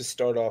things to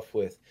start off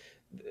with.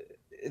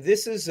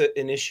 This is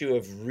an issue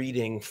of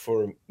reading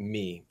for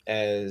me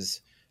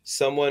as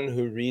someone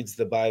who reads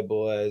the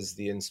Bible as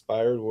the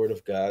inspired word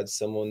of God,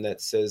 someone that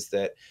thinks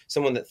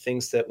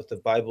that what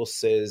the Bible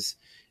says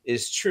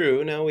is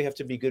true. Now we have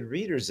to be good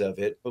readers of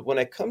it. But when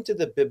I come to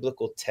the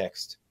biblical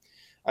text,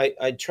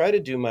 I try to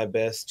do my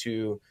best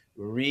to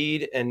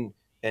read and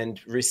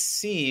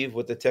receive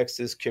what the text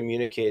is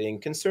communicating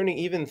concerning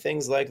even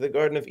things like the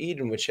Garden of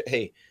Eden, which,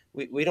 hey,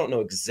 we don't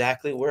know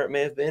exactly where it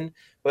may have been,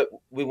 but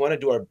we want to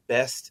do our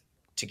best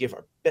to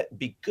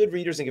be good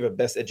readers and give a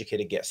best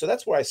educated guess. So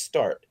that's where I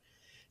start.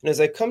 And as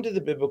I come to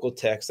the biblical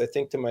text, I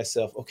think to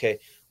myself, okay,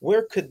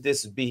 where could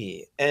this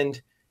be?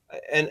 And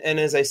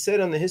as I said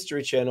on the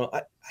History Channel,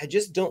 I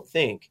just don't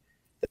think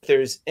that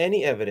there's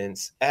any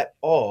evidence at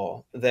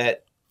all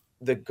that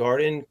the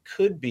garden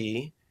could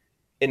be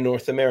in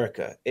North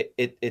America.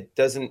 It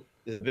doesn't,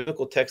 the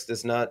biblical text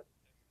does not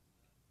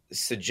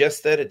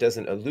suggest that, it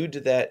doesn't allude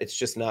to that, it's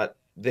just not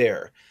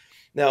there.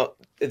 Now,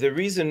 the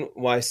reason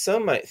why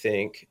some might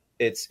think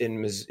it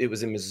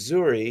was in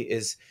Missouri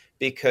is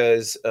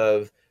because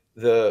of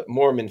the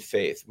Mormon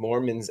faith.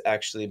 Mormons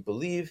actually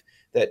believe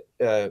that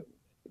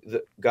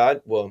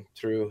God,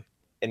 through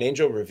an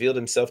angel, revealed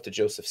himself to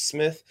Joseph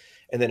Smith,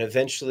 and then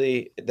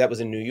eventually, that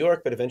was in New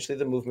York, but eventually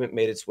the movement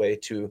made its way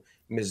to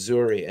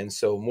Missouri. And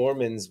so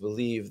Mormons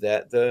believe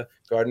that the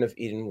Garden of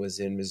Eden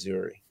was in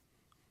Missouri.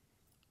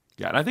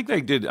 Yeah, and I think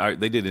they did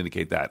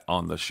indicate that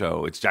on the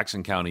show. It's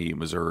Jackson County,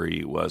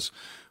 Missouri was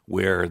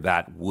where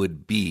that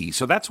would be.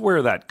 So that's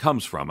where that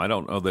comes from. I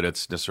don't know that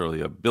it's necessarily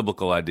a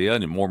biblical idea,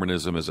 and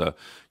Mormonism is a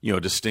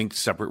distinct,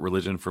 separate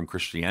religion from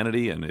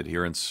Christianity, and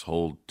adherents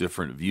hold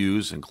different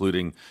views,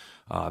 including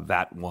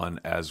that one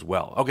as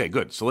well. Okay,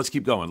 good. So let's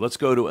keep going. Let's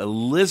go to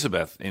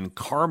Elizabeth in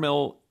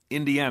Carmel,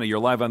 Indiana. You're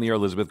live on the air,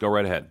 Elizabeth. Go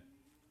right ahead.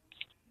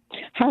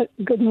 Hi,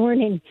 good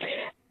morning.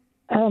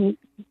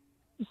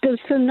 Does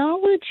the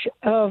knowledge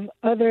of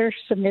other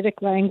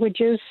Semitic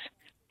languages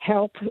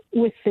help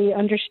with the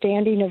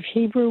understanding of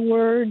Hebrew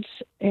words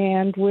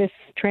and with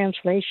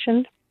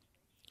translation?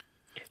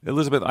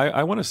 Elizabeth,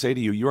 I want to say to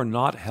you, you're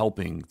not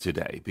helping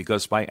today,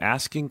 because by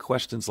asking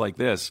questions like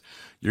this,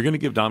 you're going to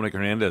give Dominic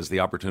Hernandez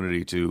the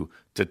opportunity to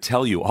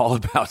tell you all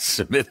about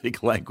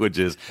Semitic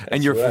languages,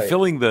 and you're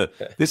fulfilling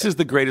this is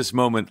the greatest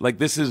moment. Like,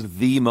 this is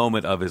the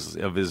moment of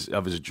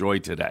his joy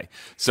today.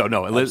 So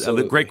no,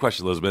 great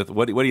question, Elizabeth.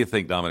 What do you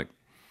think, Dominic?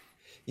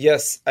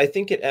 Yes, I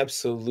think it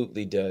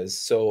absolutely does.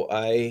 So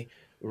I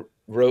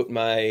wrote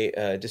my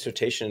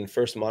dissertation and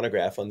first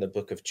monograph on the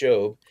book of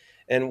Job.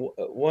 And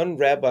one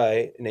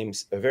rabbi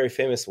named, a very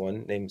famous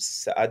one named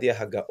Saadia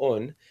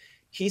Hagaon,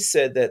 he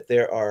said that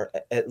there are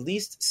at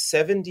least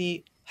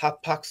 70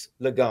 hapax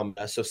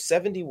legomena, so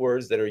 70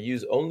 words that are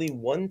used only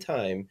one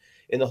time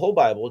in the whole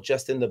Bible,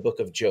 just in the book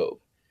of Job.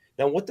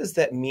 Now, what does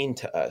that mean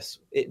to us?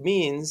 It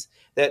means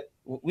that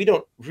we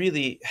don't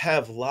really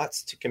have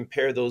lots to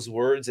compare those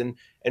words and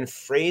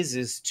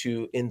phrases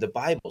to in the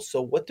Bible.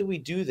 So what do we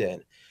do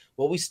then?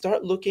 Well, we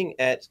start looking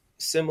at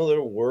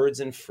similar words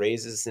and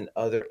phrases in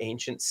other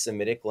ancient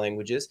Semitic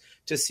languages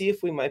to see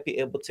if we might be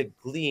able to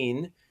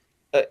glean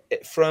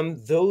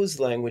from those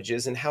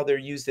languages and how they're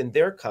used in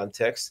their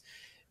context.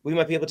 We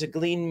might be able to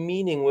glean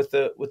meaning with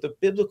the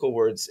biblical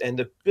words, and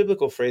the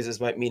biblical phrases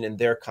might mean in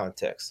their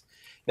context.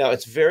 Now,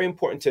 it's very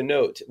important to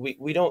note,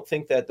 we don't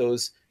think that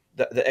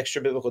the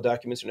extra biblical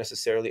documents are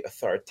necessarily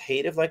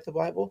authoritative like the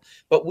Bible,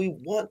 but we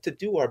want to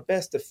do our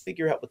best to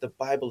figure out what the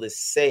Bible is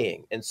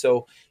saying. And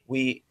so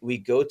we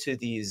go to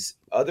these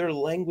other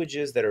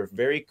languages that are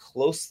very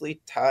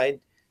closely tied,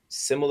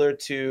 similar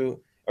to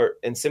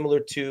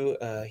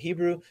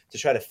Hebrew, to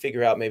try to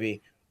figure out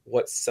maybe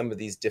what some of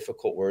these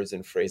difficult words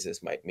and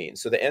phrases might mean.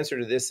 So the answer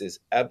to this is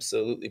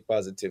absolutely,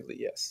 positively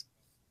yes.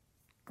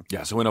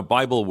 Yeah. So when a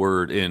Bible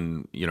word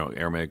in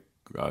Aramaic,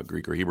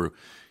 Greek, or Hebrew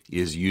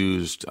is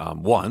used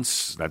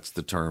once, that's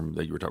the term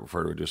that you were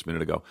referring to just a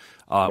minute ago,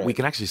 Right. we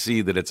can actually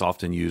see that it's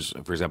often used.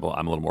 For example,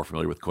 I'm a little more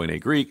familiar with Koine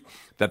Greek,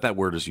 that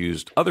word is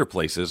used other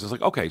places. It's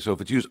like, okay, so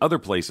if it's used other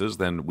places,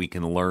 then we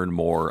can learn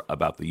more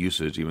about the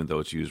usage, even though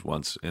it's used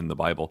once in the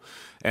Bible.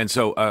 And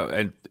so,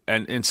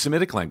 and in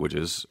Semitic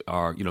languages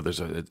are, there's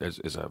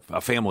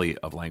a family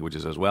of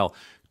languages as well.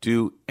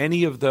 Do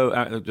any of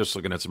those, just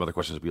looking at some other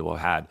questions people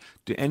have had,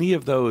 do any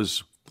of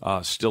those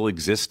still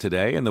exist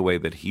today in the way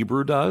that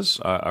Hebrew does?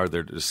 Are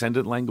there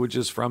descendant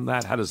languages from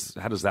that? How does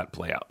that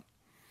play out?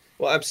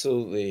 Well,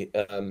 absolutely.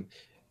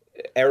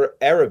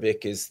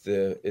 Arabic is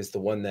the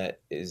one that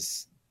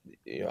is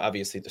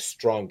obviously the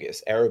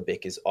strongest.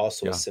 Arabic is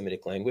also a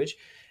Semitic language.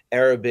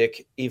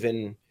 Arabic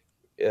even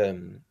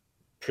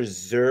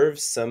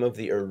preserves some of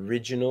the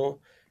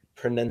original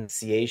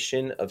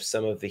pronunciation of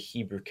some of the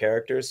Hebrew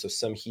characters. So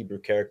some Hebrew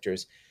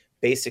characters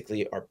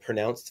basically are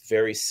pronounced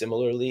very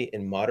similarly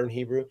in modern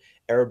Hebrew.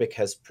 Arabic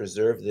has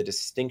preserved the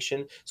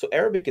distinction. So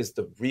Arabic is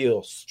the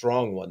real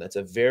strong one. That's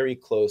a very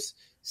close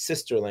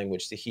sister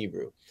language to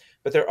Hebrew.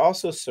 But there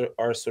also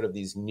are sort of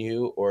these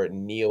new or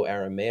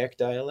Neo-Aramaic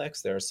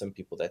dialects. There are some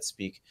people that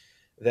speak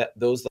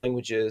those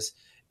languages.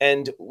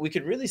 And we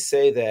could really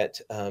say that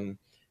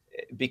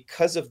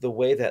because of the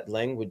way that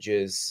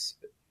languages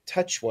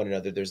touch one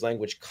another, there's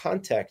language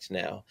contact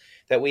now,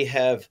 that we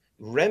have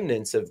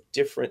remnants of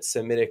different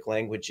Semitic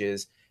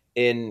languages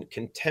in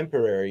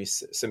contemporary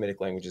Semitic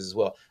languages as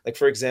well. Like,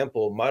 for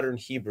example, modern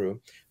Hebrew,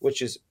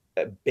 which is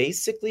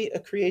basically a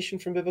creation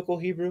from biblical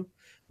Hebrew,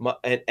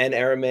 and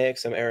Aramaic,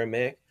 some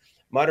Aramaic.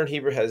 Modern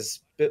Hebrew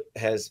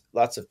has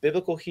lots of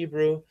biblical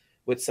Hebrew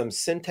with some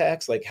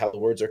syntax, like how the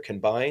words are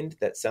combined.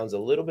 That sounds a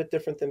little bit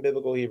different than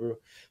biblical Hebrew,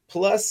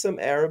 plus some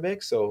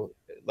Arabic, so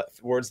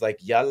words like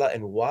yalla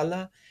and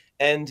wala,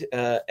 and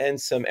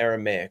some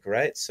Aramaic,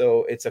 right?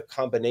 So it's a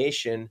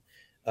combination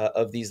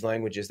of these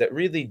languages that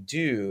really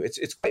do.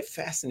 It's quite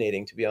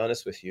fascinating, to be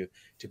honest with you,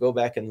 to go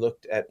back and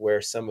look at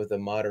where some of the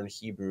modern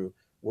Hebrew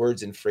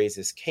words and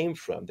phrases came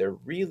from. They're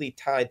really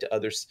tied to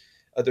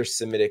other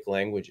Semitic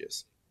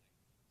languages.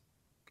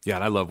 Yeah,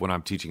 and I love when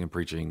I'm teaching and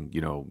preaching,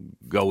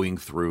 going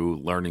through,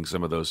 learning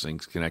some of those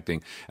things,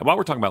 connecting. And while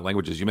we're talking about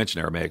languages, you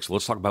mentioned Aramaic, so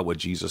let's talk about what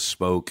Jesus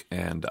spoke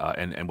and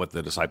what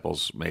the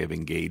disciples may have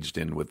engaged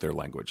in with their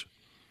language.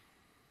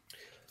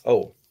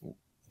 Oh,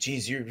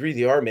 geez, you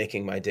really are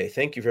making my day.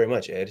 Thank you very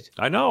much, Ed.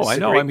 I know.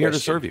 I'm here to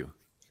serve you.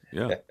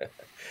 Yeah.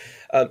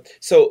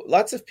 So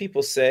lots of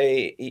people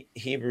say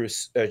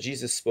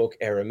Jesus spoke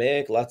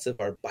Aramaic. Lots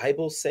of our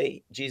Bibles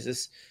say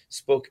Jesus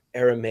spoke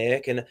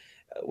Aramaic. And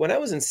when I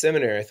was in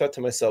seminary, I thought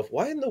to myself,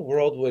 why in the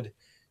world would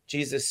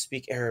Jesus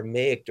speak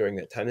Aramaic during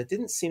that time? It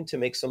didn't seem to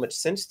make so much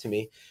sense to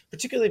me,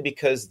 particularly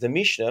because the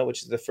Mishnah,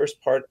 which is the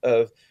first part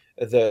of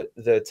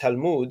the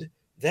Talmud,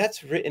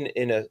 that's written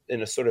in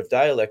a sort of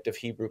dialect of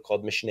Hebrew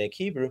called Mishnaic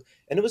Hebrew,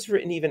 and it was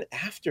written even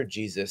after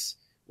Jesus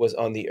was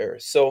on the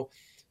earth. So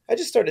I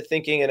just started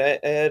thinking, and I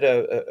had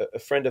a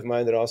friend of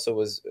mine that also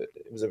was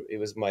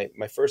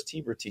my first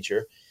Hebrew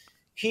teacher.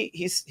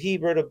 He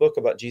wrote a book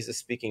about Jesus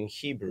speaking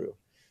Hebrew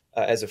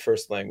as a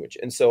first language,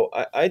 and so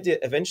I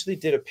eventually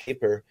did a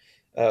paper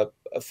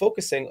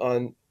focusing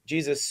on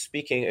Jesus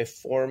speaking a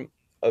form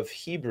of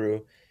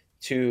Hebrew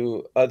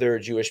to other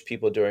Jewish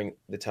people during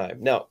the time.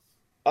 Now,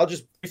 I'll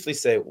just briefly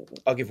say,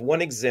 I'll give one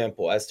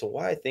example as to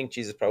why I think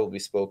Jesus probably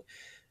spoke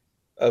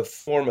a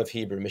form of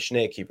Hebrew,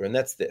 Mishnaic Hebrew, and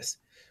that's this.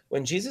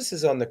 When Jesus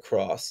is on the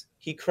cross,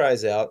 he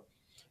cries out,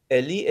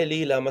 Eli,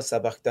 Eli, lama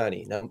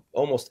sabachthani. Now,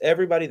 almost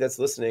everybody that's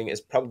listening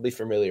is probably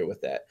familiar with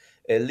that.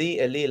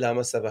 Eli, Eli,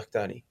 lama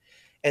sabachthani.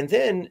 And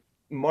then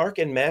Mark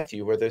and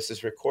Matthew, where this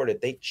is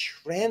recorded, they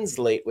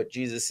translate what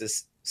Jesus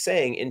is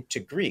saying into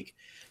Greek.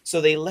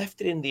 So they left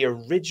it in the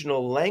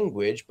original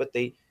language, but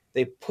they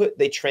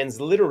they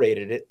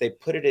transliterated it, they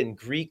put it in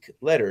Greek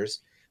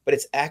letters, but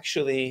it's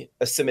actually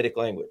a Semitic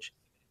language.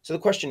 So the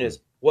question is,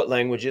 what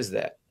language is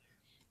that?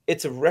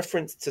 It's a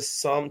reference to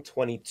Psalm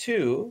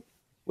 22,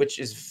 which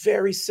is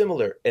very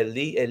similar.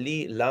 Eli,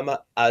 Eli,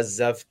 lama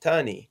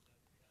azavtani.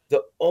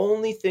 The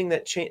only thing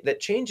that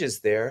changes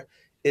there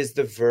is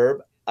the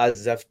verb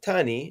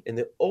azavtani in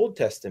the Old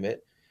Testament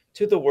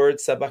to the word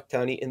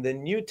sabachthani in the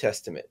New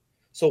Testament.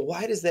 So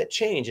why does that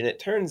change? And it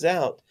turns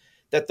out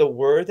that the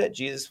word that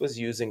Jesus was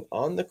using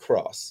on the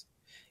cross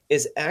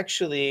is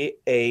actually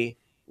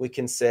we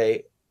can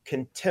say,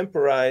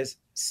 contemporized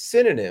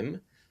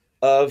synonym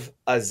of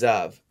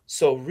azav.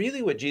 So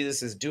really what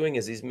Jesus is doing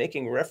is he's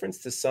making reference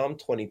to Psalm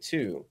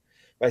 22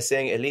 by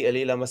saying, Eli,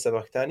 Eli, lama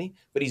sabachthani,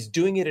 but he's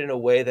doing it in a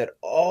way that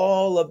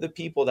all of the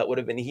people that would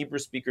have been Hebrew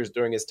speakers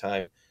during his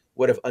time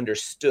would have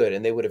understood,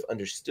 and they would have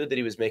understood that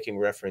he was making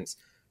reference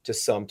to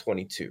Psalm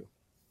 22.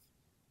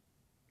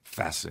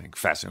 Fascinating.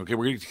 Okay,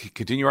 we're going to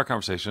continue our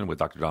conversation with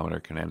Dr.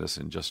 Dominic Hernandez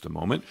in just a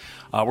moment.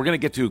 We're going to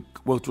get to,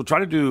 we'll try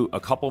to do a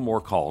couple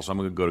more calls. I'm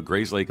going to go to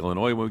Grays Lake,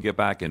 Illinois when we get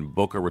back, and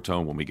Boca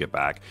Raton when we get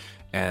back.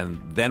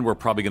 And then we're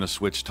probably going to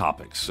switch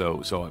topics.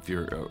 So if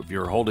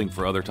you're holding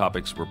for other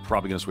topics, we're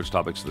probably going to switch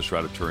topics to the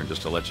Shrouded Turin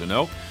just to let you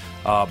know.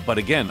 But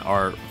again,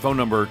 our phone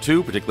number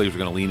 2, particularly if we're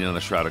going to lean in on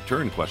the Shrouded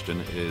Turin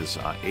question, is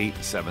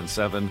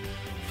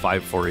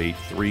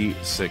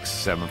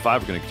 877-548-3675. We're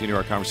going to continue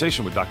our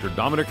conversation with Dr.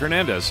 Dominic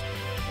Hernandez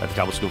at the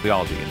Catholic School of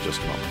Theology in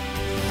just a moment.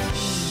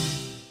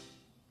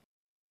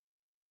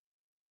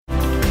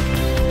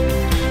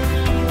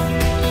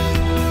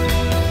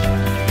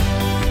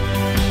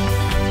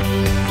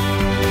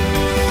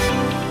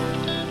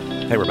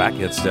 Hey, we're back.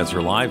 It's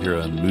Stetzer Live here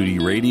on Moody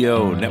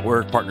Radio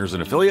Network, partners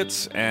and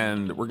affiliates.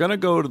 And we're going to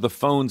go to the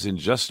phones in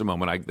just a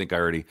moment. I think I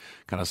already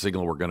kind of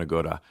signaled we're going to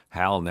go to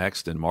Hal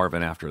next and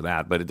Marvin after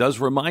that. But it does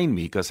remind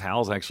me, because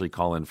Hal's actually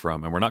calling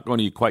from, and we're not going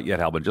to you quite yet,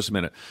 Hal, but in just a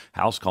minute,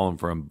 Hal's calling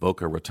from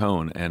Boca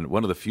Raton. And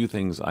one of the few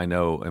things I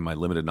know in my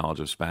limited knowledge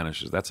of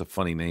Spanish is that's a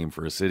funny name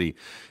for a city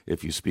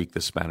if you speak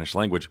the Spanish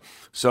language.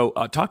 So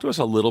talk to us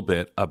a little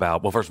bit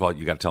about, well, first of all,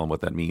 you got to tell them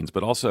what that means,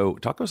 but also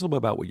talk to us a little bit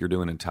about what you're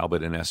doing in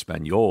Talbot in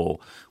Espanol,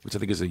 which I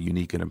think is a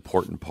unique and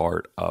important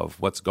part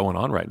of what's going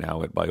on right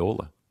now at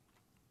Biola.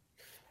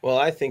 Well,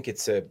 I think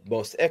it's a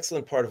most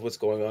excellent part of what's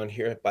going on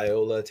here at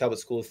Biola, Talbot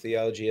School of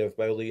Theology of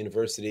Biola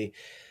University.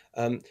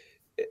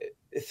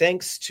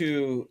 Thanks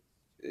to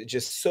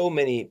just so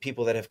many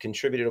people that have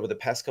contributed over the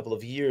past couple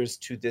of years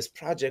to this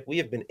project, we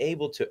have been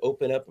able to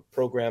open up a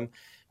program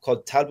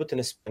called Talbot en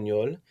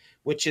Español,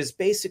 which is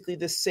basically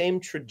the same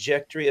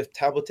trajectory of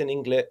Talbot in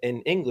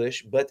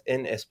English, but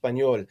in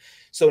Español.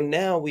 So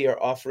now we are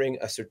offering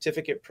a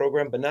certificate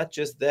program, but not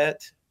just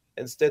that.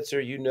 And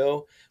Stetzer, you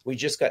know, we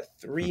just got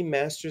 3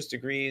 master's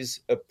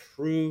degrees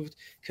approved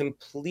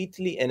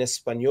completely in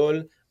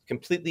Español,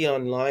 completely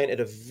online at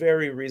a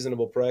very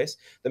reasonable price.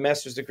 The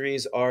master's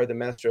degrees are the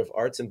Master of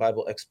Arts in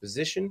Bible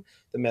Exposition,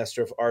 the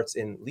Master of Arts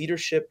in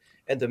Leadership,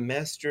 and the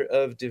Master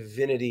of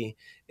Divinity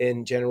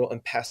in General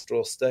and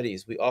Pastoral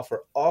Studies. We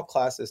offer all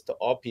classes to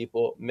all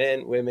people,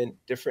 men, women,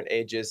 different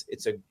ages.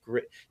 It's a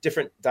great,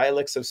 different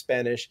dialects of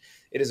Spanish.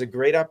 It is a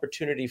great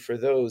opportunity for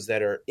those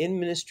that are in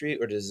ministry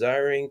or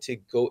desiring to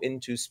go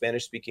into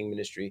Spanish-speaking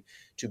ministry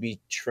to be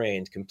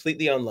trained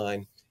completely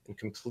online and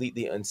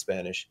completely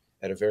un-Spanish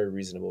at a very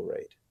reasonable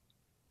rate.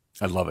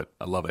 I love it.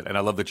 And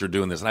I love that you're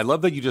doing this. And I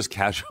love that you just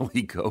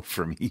casually go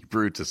from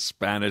Hebrew to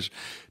Spanish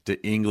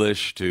to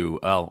English to,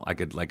 I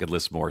could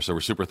list more. So we're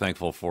super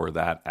thankful for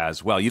that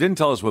as well. You didn't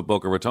tell us what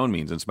Boca Raton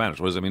means in Spanish.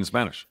 What does it mean in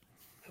Spanish?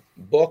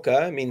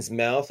 Boca means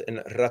mouth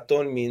and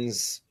raton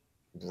means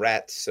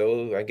rat.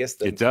 So I guess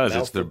it does.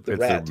 It's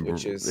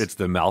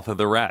the mouth of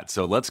the rat.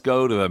 So let's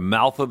go to the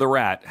mouth of the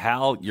rat.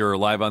 Hal, you're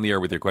live on the air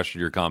with your question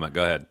or your comment.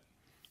 Go ahead.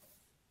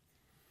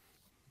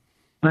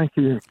 Thank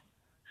you.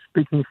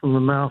 Speaking from the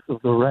mouth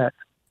of the rat.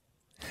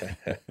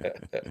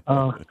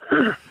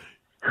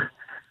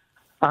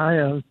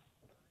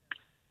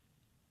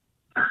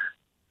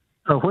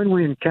 When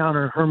we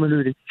encounter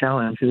hermeneutic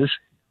challenges,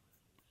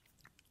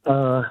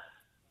 by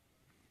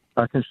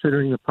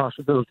considering the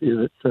possibility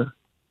that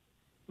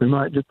we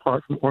might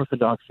depart from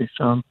orthodoxy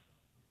some,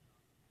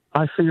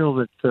 I feel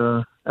that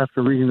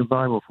after reading the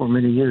Bible for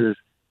many years,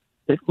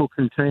 it will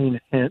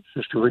contain hints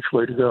as to which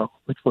way to go,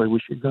 which way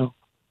we should go.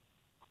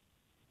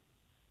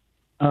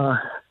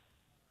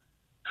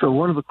 So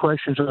one of the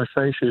questions I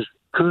face is,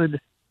 could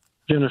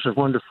Genesis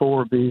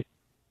 1-4 be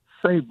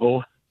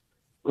fable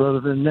rather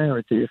than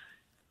narrative?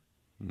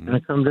 Mm-hmm. And I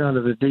come down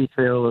to the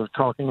detail of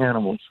talking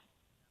animals.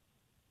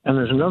 And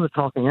there's another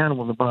talking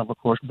animal in the Bible, of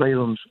course,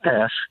 Balaam's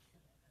ass.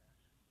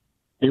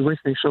 Are you with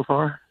me so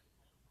far?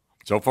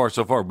 So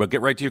far. But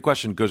get right to your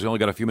question because we only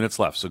got a few minutes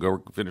left. So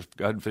go ahead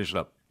and finish it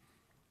up.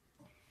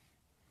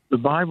 The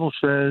Bible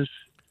says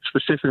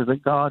specifically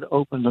that God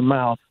opened the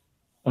mouth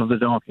of the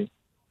donkey.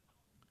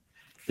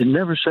 It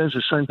never says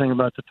the same thing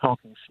about the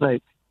talking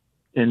snake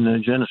in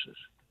Genesis.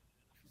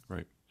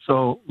 Right.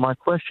 So my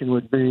question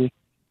would be,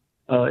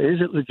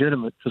 is it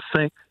legitimate to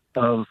think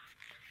of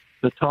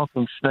the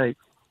talking snake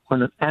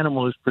when an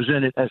animal is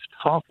presented as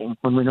talking,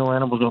 when we know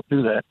animals don't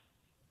do that,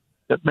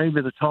 that maybe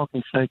the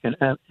talking snake in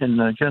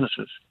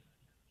Genesis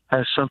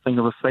has something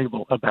of a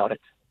fable about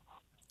it.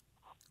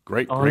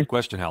 Great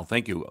question, Hal.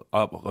 Thank you.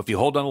 If you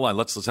hold on the line,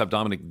 let's have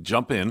Dominic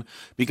jump in,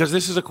 because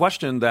this is a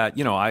question that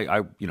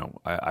I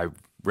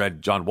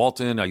read John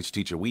Walton. I used to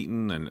teach at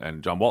Wheaton,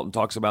 and John Walton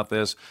talks about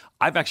this.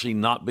 I've actually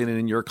not been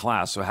in your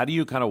class, so how do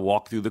you kind of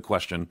walk through the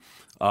question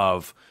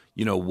of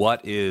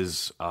what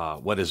is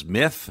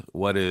myth,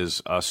 what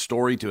is a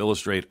story to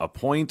illustrate a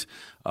point,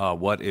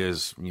 what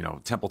is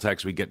temple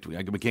text? We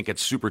can't get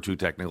too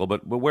technical,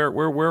 but where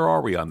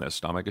are we on this,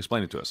 Dominic?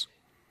 Explain it to us.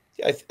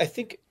 Yeah, I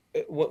think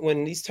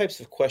when these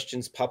types of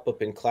questions pop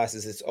up in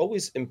classes, it's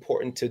always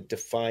important to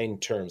define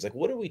terms. Like,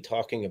 what are we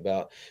talking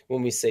about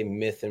when we say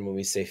myth and when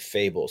we say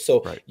fable?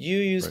 So you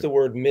used the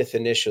word myth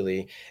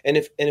initially, and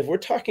if we're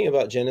talking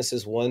about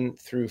Genesis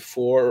 1-4,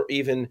 or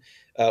even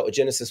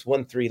Genesis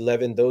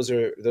 1-11,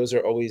 those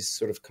are always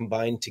sort of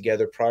combined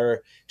together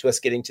prior to us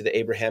getting to the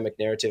Abrahamic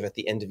narrative at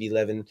the end of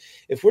 11.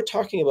 If we're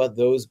talking about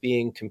those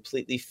being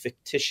completely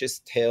fictitious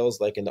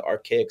tales, like in the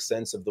archaic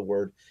sense of the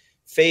word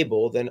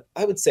fable, then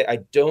I would say I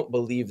don't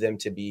believe them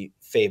to be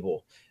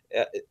fable.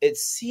 It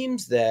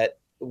seems that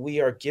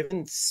we are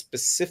given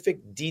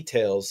specific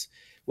details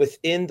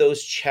within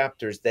those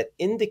chapters that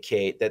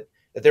indicate that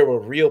there were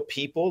real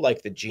people,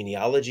 like the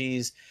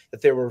genealogies,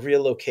 that there were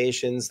real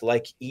locations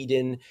like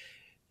Eden.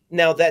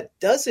 Now, that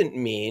doesn't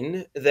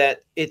mean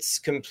that it's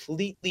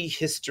completely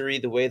history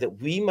the way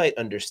that we might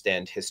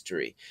understand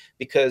history,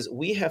 because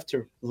we have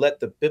to let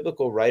the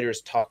biblical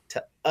writers talk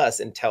to us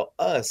and tell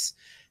us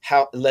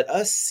let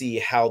us see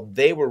how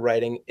they were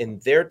writing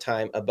in their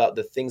time about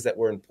the things that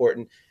were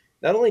important,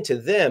 not only to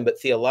them, but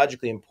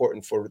theologically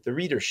important for the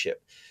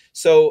readership.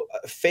 So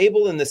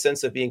fable in the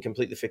sense of being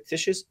completely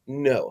fictitious,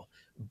 no.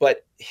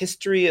 But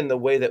history in the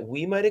way that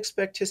we might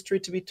expect history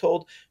to be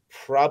told,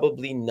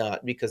 probably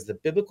not, because the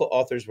biblical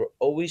authors were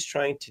always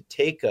trying to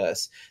take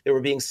us, they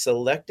were being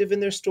selective in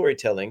their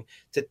storytelling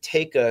to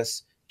take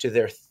us to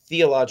their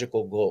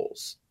theological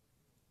goals.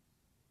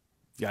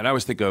 Yeah, and I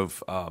always think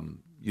of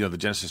the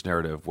Genesis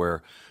narrative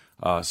where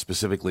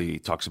specifically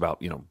talks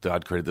about,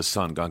 God created the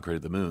sun, God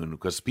created the moon,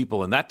 because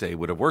people in that day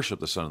would have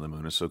worshipped the sun and the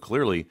moon. And so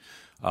clearly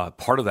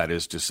part of that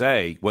is to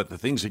say what the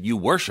things that you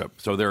worship.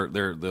 So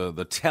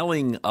the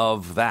telling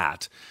of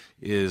that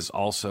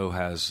also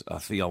has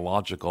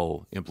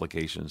theological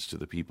implications to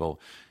the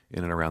people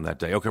in and around that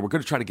day. Okay, we're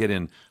going to try to get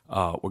in.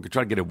 We're going to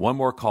try to get in one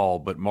more call.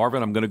 But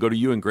Marvin, I'm going to go to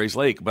you in Grays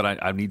Lake, but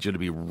I need you to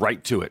be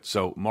right to it.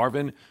 So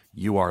Marvin,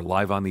 you are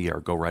live on the air.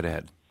 Go right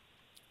ahead.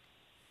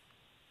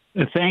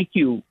 Thank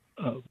you.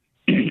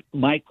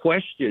 My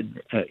question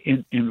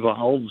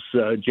involves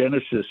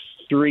Genesis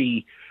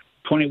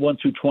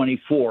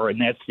 3:21-24,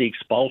 and that's the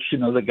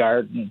expulsion of the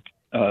garden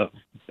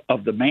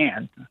of the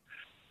man,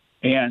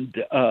 and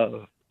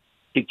to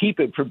keep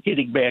it from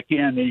getting back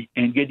in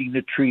and getting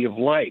the tree of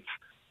life.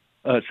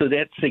 So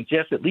that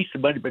suggests at least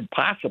it might have been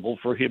possible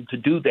for him to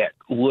do that.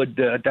 Would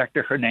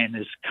Dr.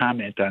 Hernandez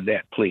comment on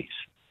that, please?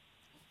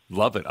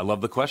 Love it. I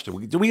love the question.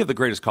 We have the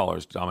greatest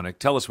callers, Dominic.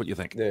 Tell us what you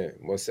think. Yeah,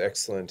 most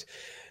excellent.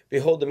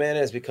 Behold, the man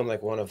has become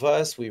like one of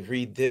us. We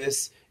read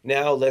this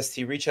now, lest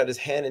he reach out his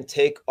hand and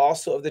take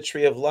also of the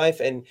tree of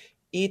life and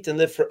eat and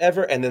live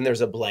forever. And then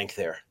there's a blank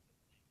there.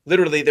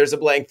 Literally, there's a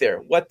blank there.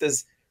 What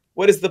is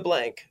the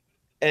blank?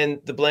 And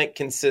the blank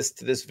consists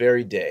to this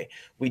very day.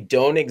 We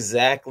don't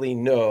exactly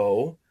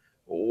know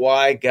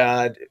why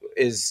God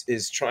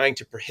is trying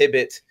to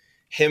prohibit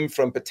him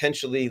from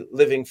potentially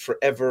living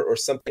forever or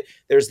something.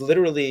 There's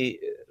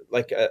literally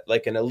like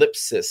an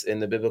ellipsis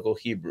in the biblical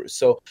Hebrew.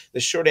 So the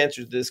short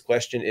answer to this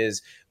question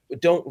is we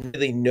don't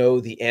really know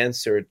the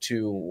answer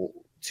to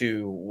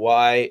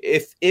why,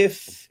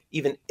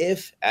 even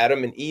if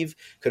Adam and Eve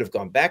could have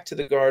gone back to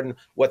the garden,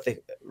 what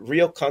the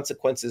real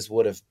consequences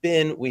would have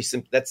been.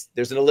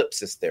 There's an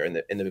ellipsis there in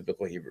the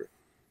biblical Hebrew.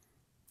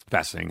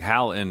 Fascinating.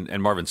 Hal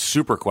and Marvin,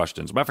 super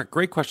questions. Matter of fact,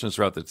 great questions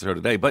throughout the show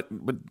today. But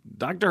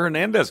Dr.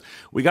 Hernandez,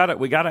 we got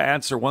to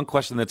answer one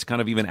question that's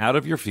kind of even out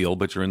of your field,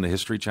 but you're in the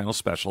History Channel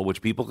special,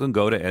 which people can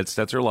go to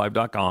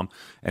edstetzerlive.com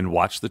and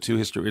watch the two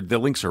history. The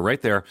links are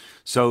right there.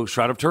 So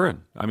Shroud of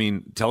Turin. I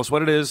mean, tell us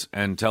what it is,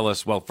 and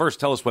first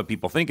tell us what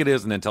people think it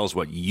is, and then tell us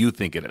what you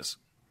think it is.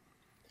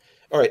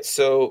 All right,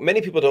 so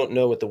many people don't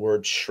know what the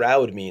word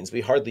shroud means.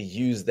 We hardly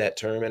use that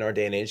term in our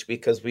day and age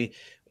because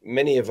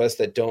many of us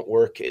that don't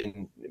work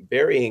in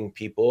burying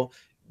people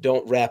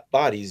don't wrap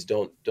bodies,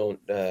 don't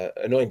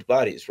anoint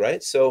bodies,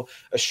 right? So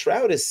a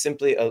shroud is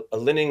simply a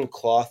linen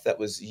cloth that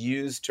was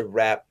used to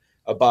wrap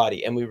a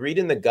body. And we read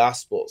in the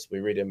Gospels, we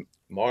read in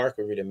Mark,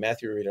 we read in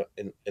Matthew, we read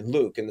in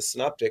Luke, in the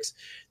Synoptics,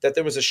 that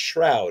there was a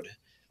shroud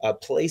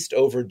placed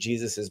over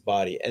Jesus's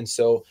body. And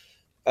so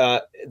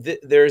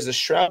there is a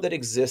shroud that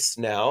exists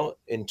now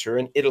in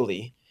Turin,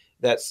 Italy,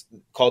 that's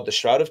called the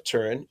Shroud of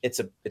Turin. It's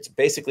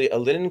basically a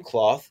linen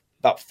cloth,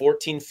 about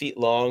 14 feet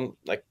long,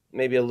 like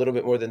maybe a little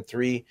bit more than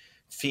 3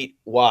 feet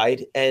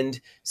wide. And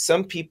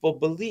some people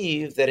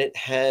believe that it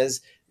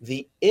has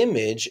the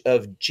image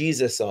of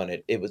Jesus on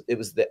it. It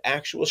was the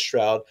actual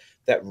shroud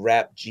that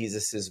wrapped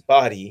Jesus's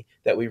body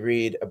that we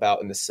read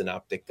about in the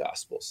Synoptic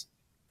Gospels.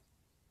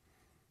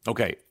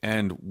 Okay,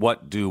 and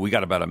we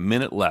got about a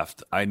minute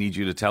left. I need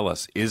you to tell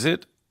us, is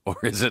it or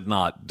is it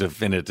not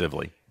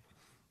definitively?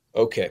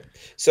 Okay,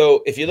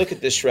 so if you look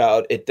at this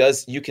shroud,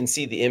 you can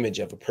see the image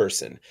of a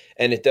person,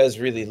 and it does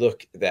really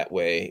look that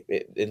way.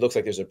 It looks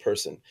like there's a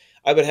person.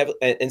 I would have,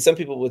 and some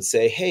people would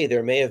say, hey,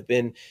 there may have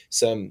been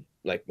some,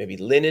 like maybe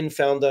linen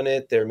found on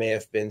it. There may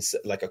have been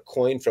like a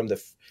coin from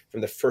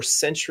the first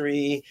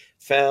century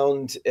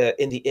found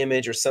in the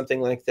image or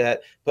something like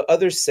that. But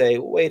others say,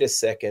 wait a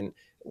second,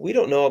 we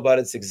don't know about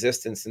its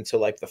existence until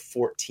like the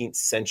 14th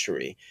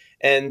century.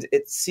 And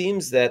it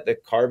seems that the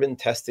carbon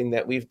testing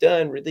that we've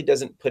done really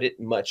doesn't put it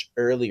much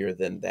earlier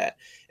than that.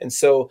 And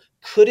so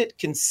could it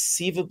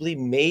conceivably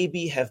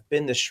maybe have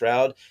been the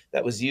shroud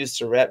that was used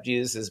to wrap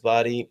Jesus'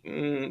 body?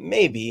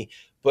 Maybe.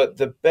 But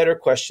the better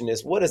question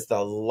is, what is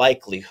the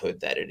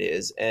likelihood that it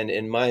is? And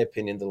in my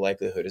opinion, the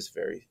likelihood is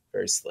very,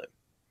 very slim.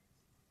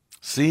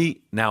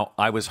 See, now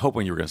I was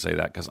hoping you were going to say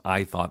that because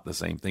I thought the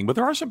same thing. But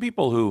there are some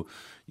people who,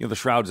 the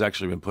shroud's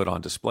actually been put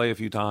on display a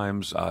few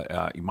times.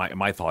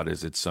 My thought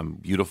is it's some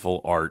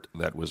beautiful art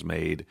that was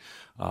made,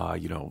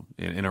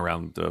 in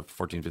around the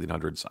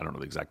 1500s. I don't know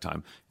the exact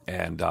time.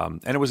 And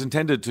it was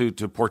intended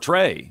to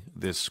portray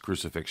this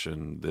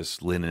crucifixion,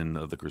 this linen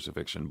of the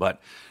crucifixion. But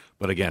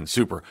again,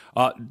 super.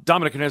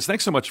 Dominic Hernandez,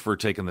 thanks so much for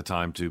taking the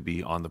time to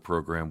be on the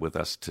program with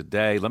us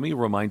today. Let me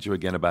remind you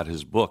again about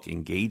his book,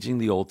 Engaging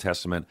the Old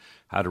Testament,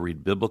 How to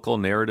Read Biblical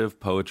Narrative,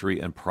 Poetry,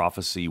 and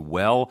Prophecy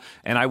Well.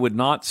 And I would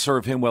not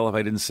serve him well if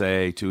I didn't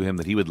say to him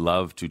that he would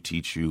love to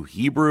teach you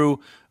Hebrew,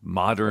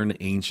 modern,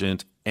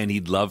 ancient, and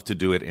he'd love to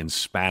do it in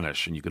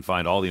Spanish. And you can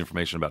find all the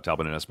information about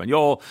Talbot in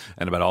Espanol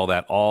and about all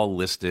that all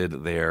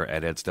listed there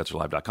at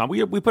edstetzerlive.com.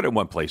 We put it in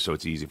one place so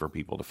it's easy for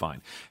people to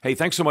find. Hey,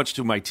 thanks so much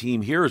to my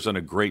team here who's done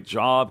a great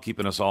job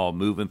keeping us all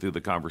moving through the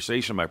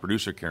conversation. My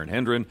producer, Karen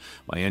Hendren,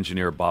 my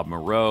engineer, Bob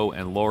Moreau,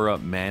 and Laura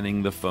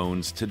manning the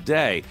phones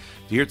today.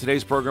 To hear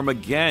today's program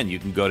again, you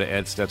can go to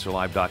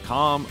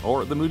edstetzerlive.com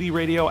or the Moody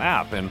Radio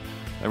app. And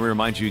we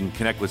remind you can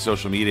connect with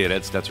social media at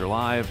Ed Stetzer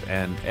Live.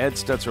 And Ed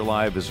Stetzer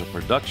Live is a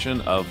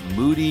production of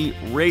Moody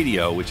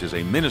Radio, which is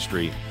a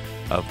ministry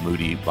of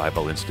Moody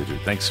Bible Institute.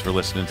 Thanks for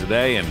listening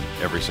today and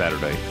every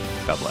Saturday.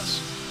 God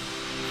bless.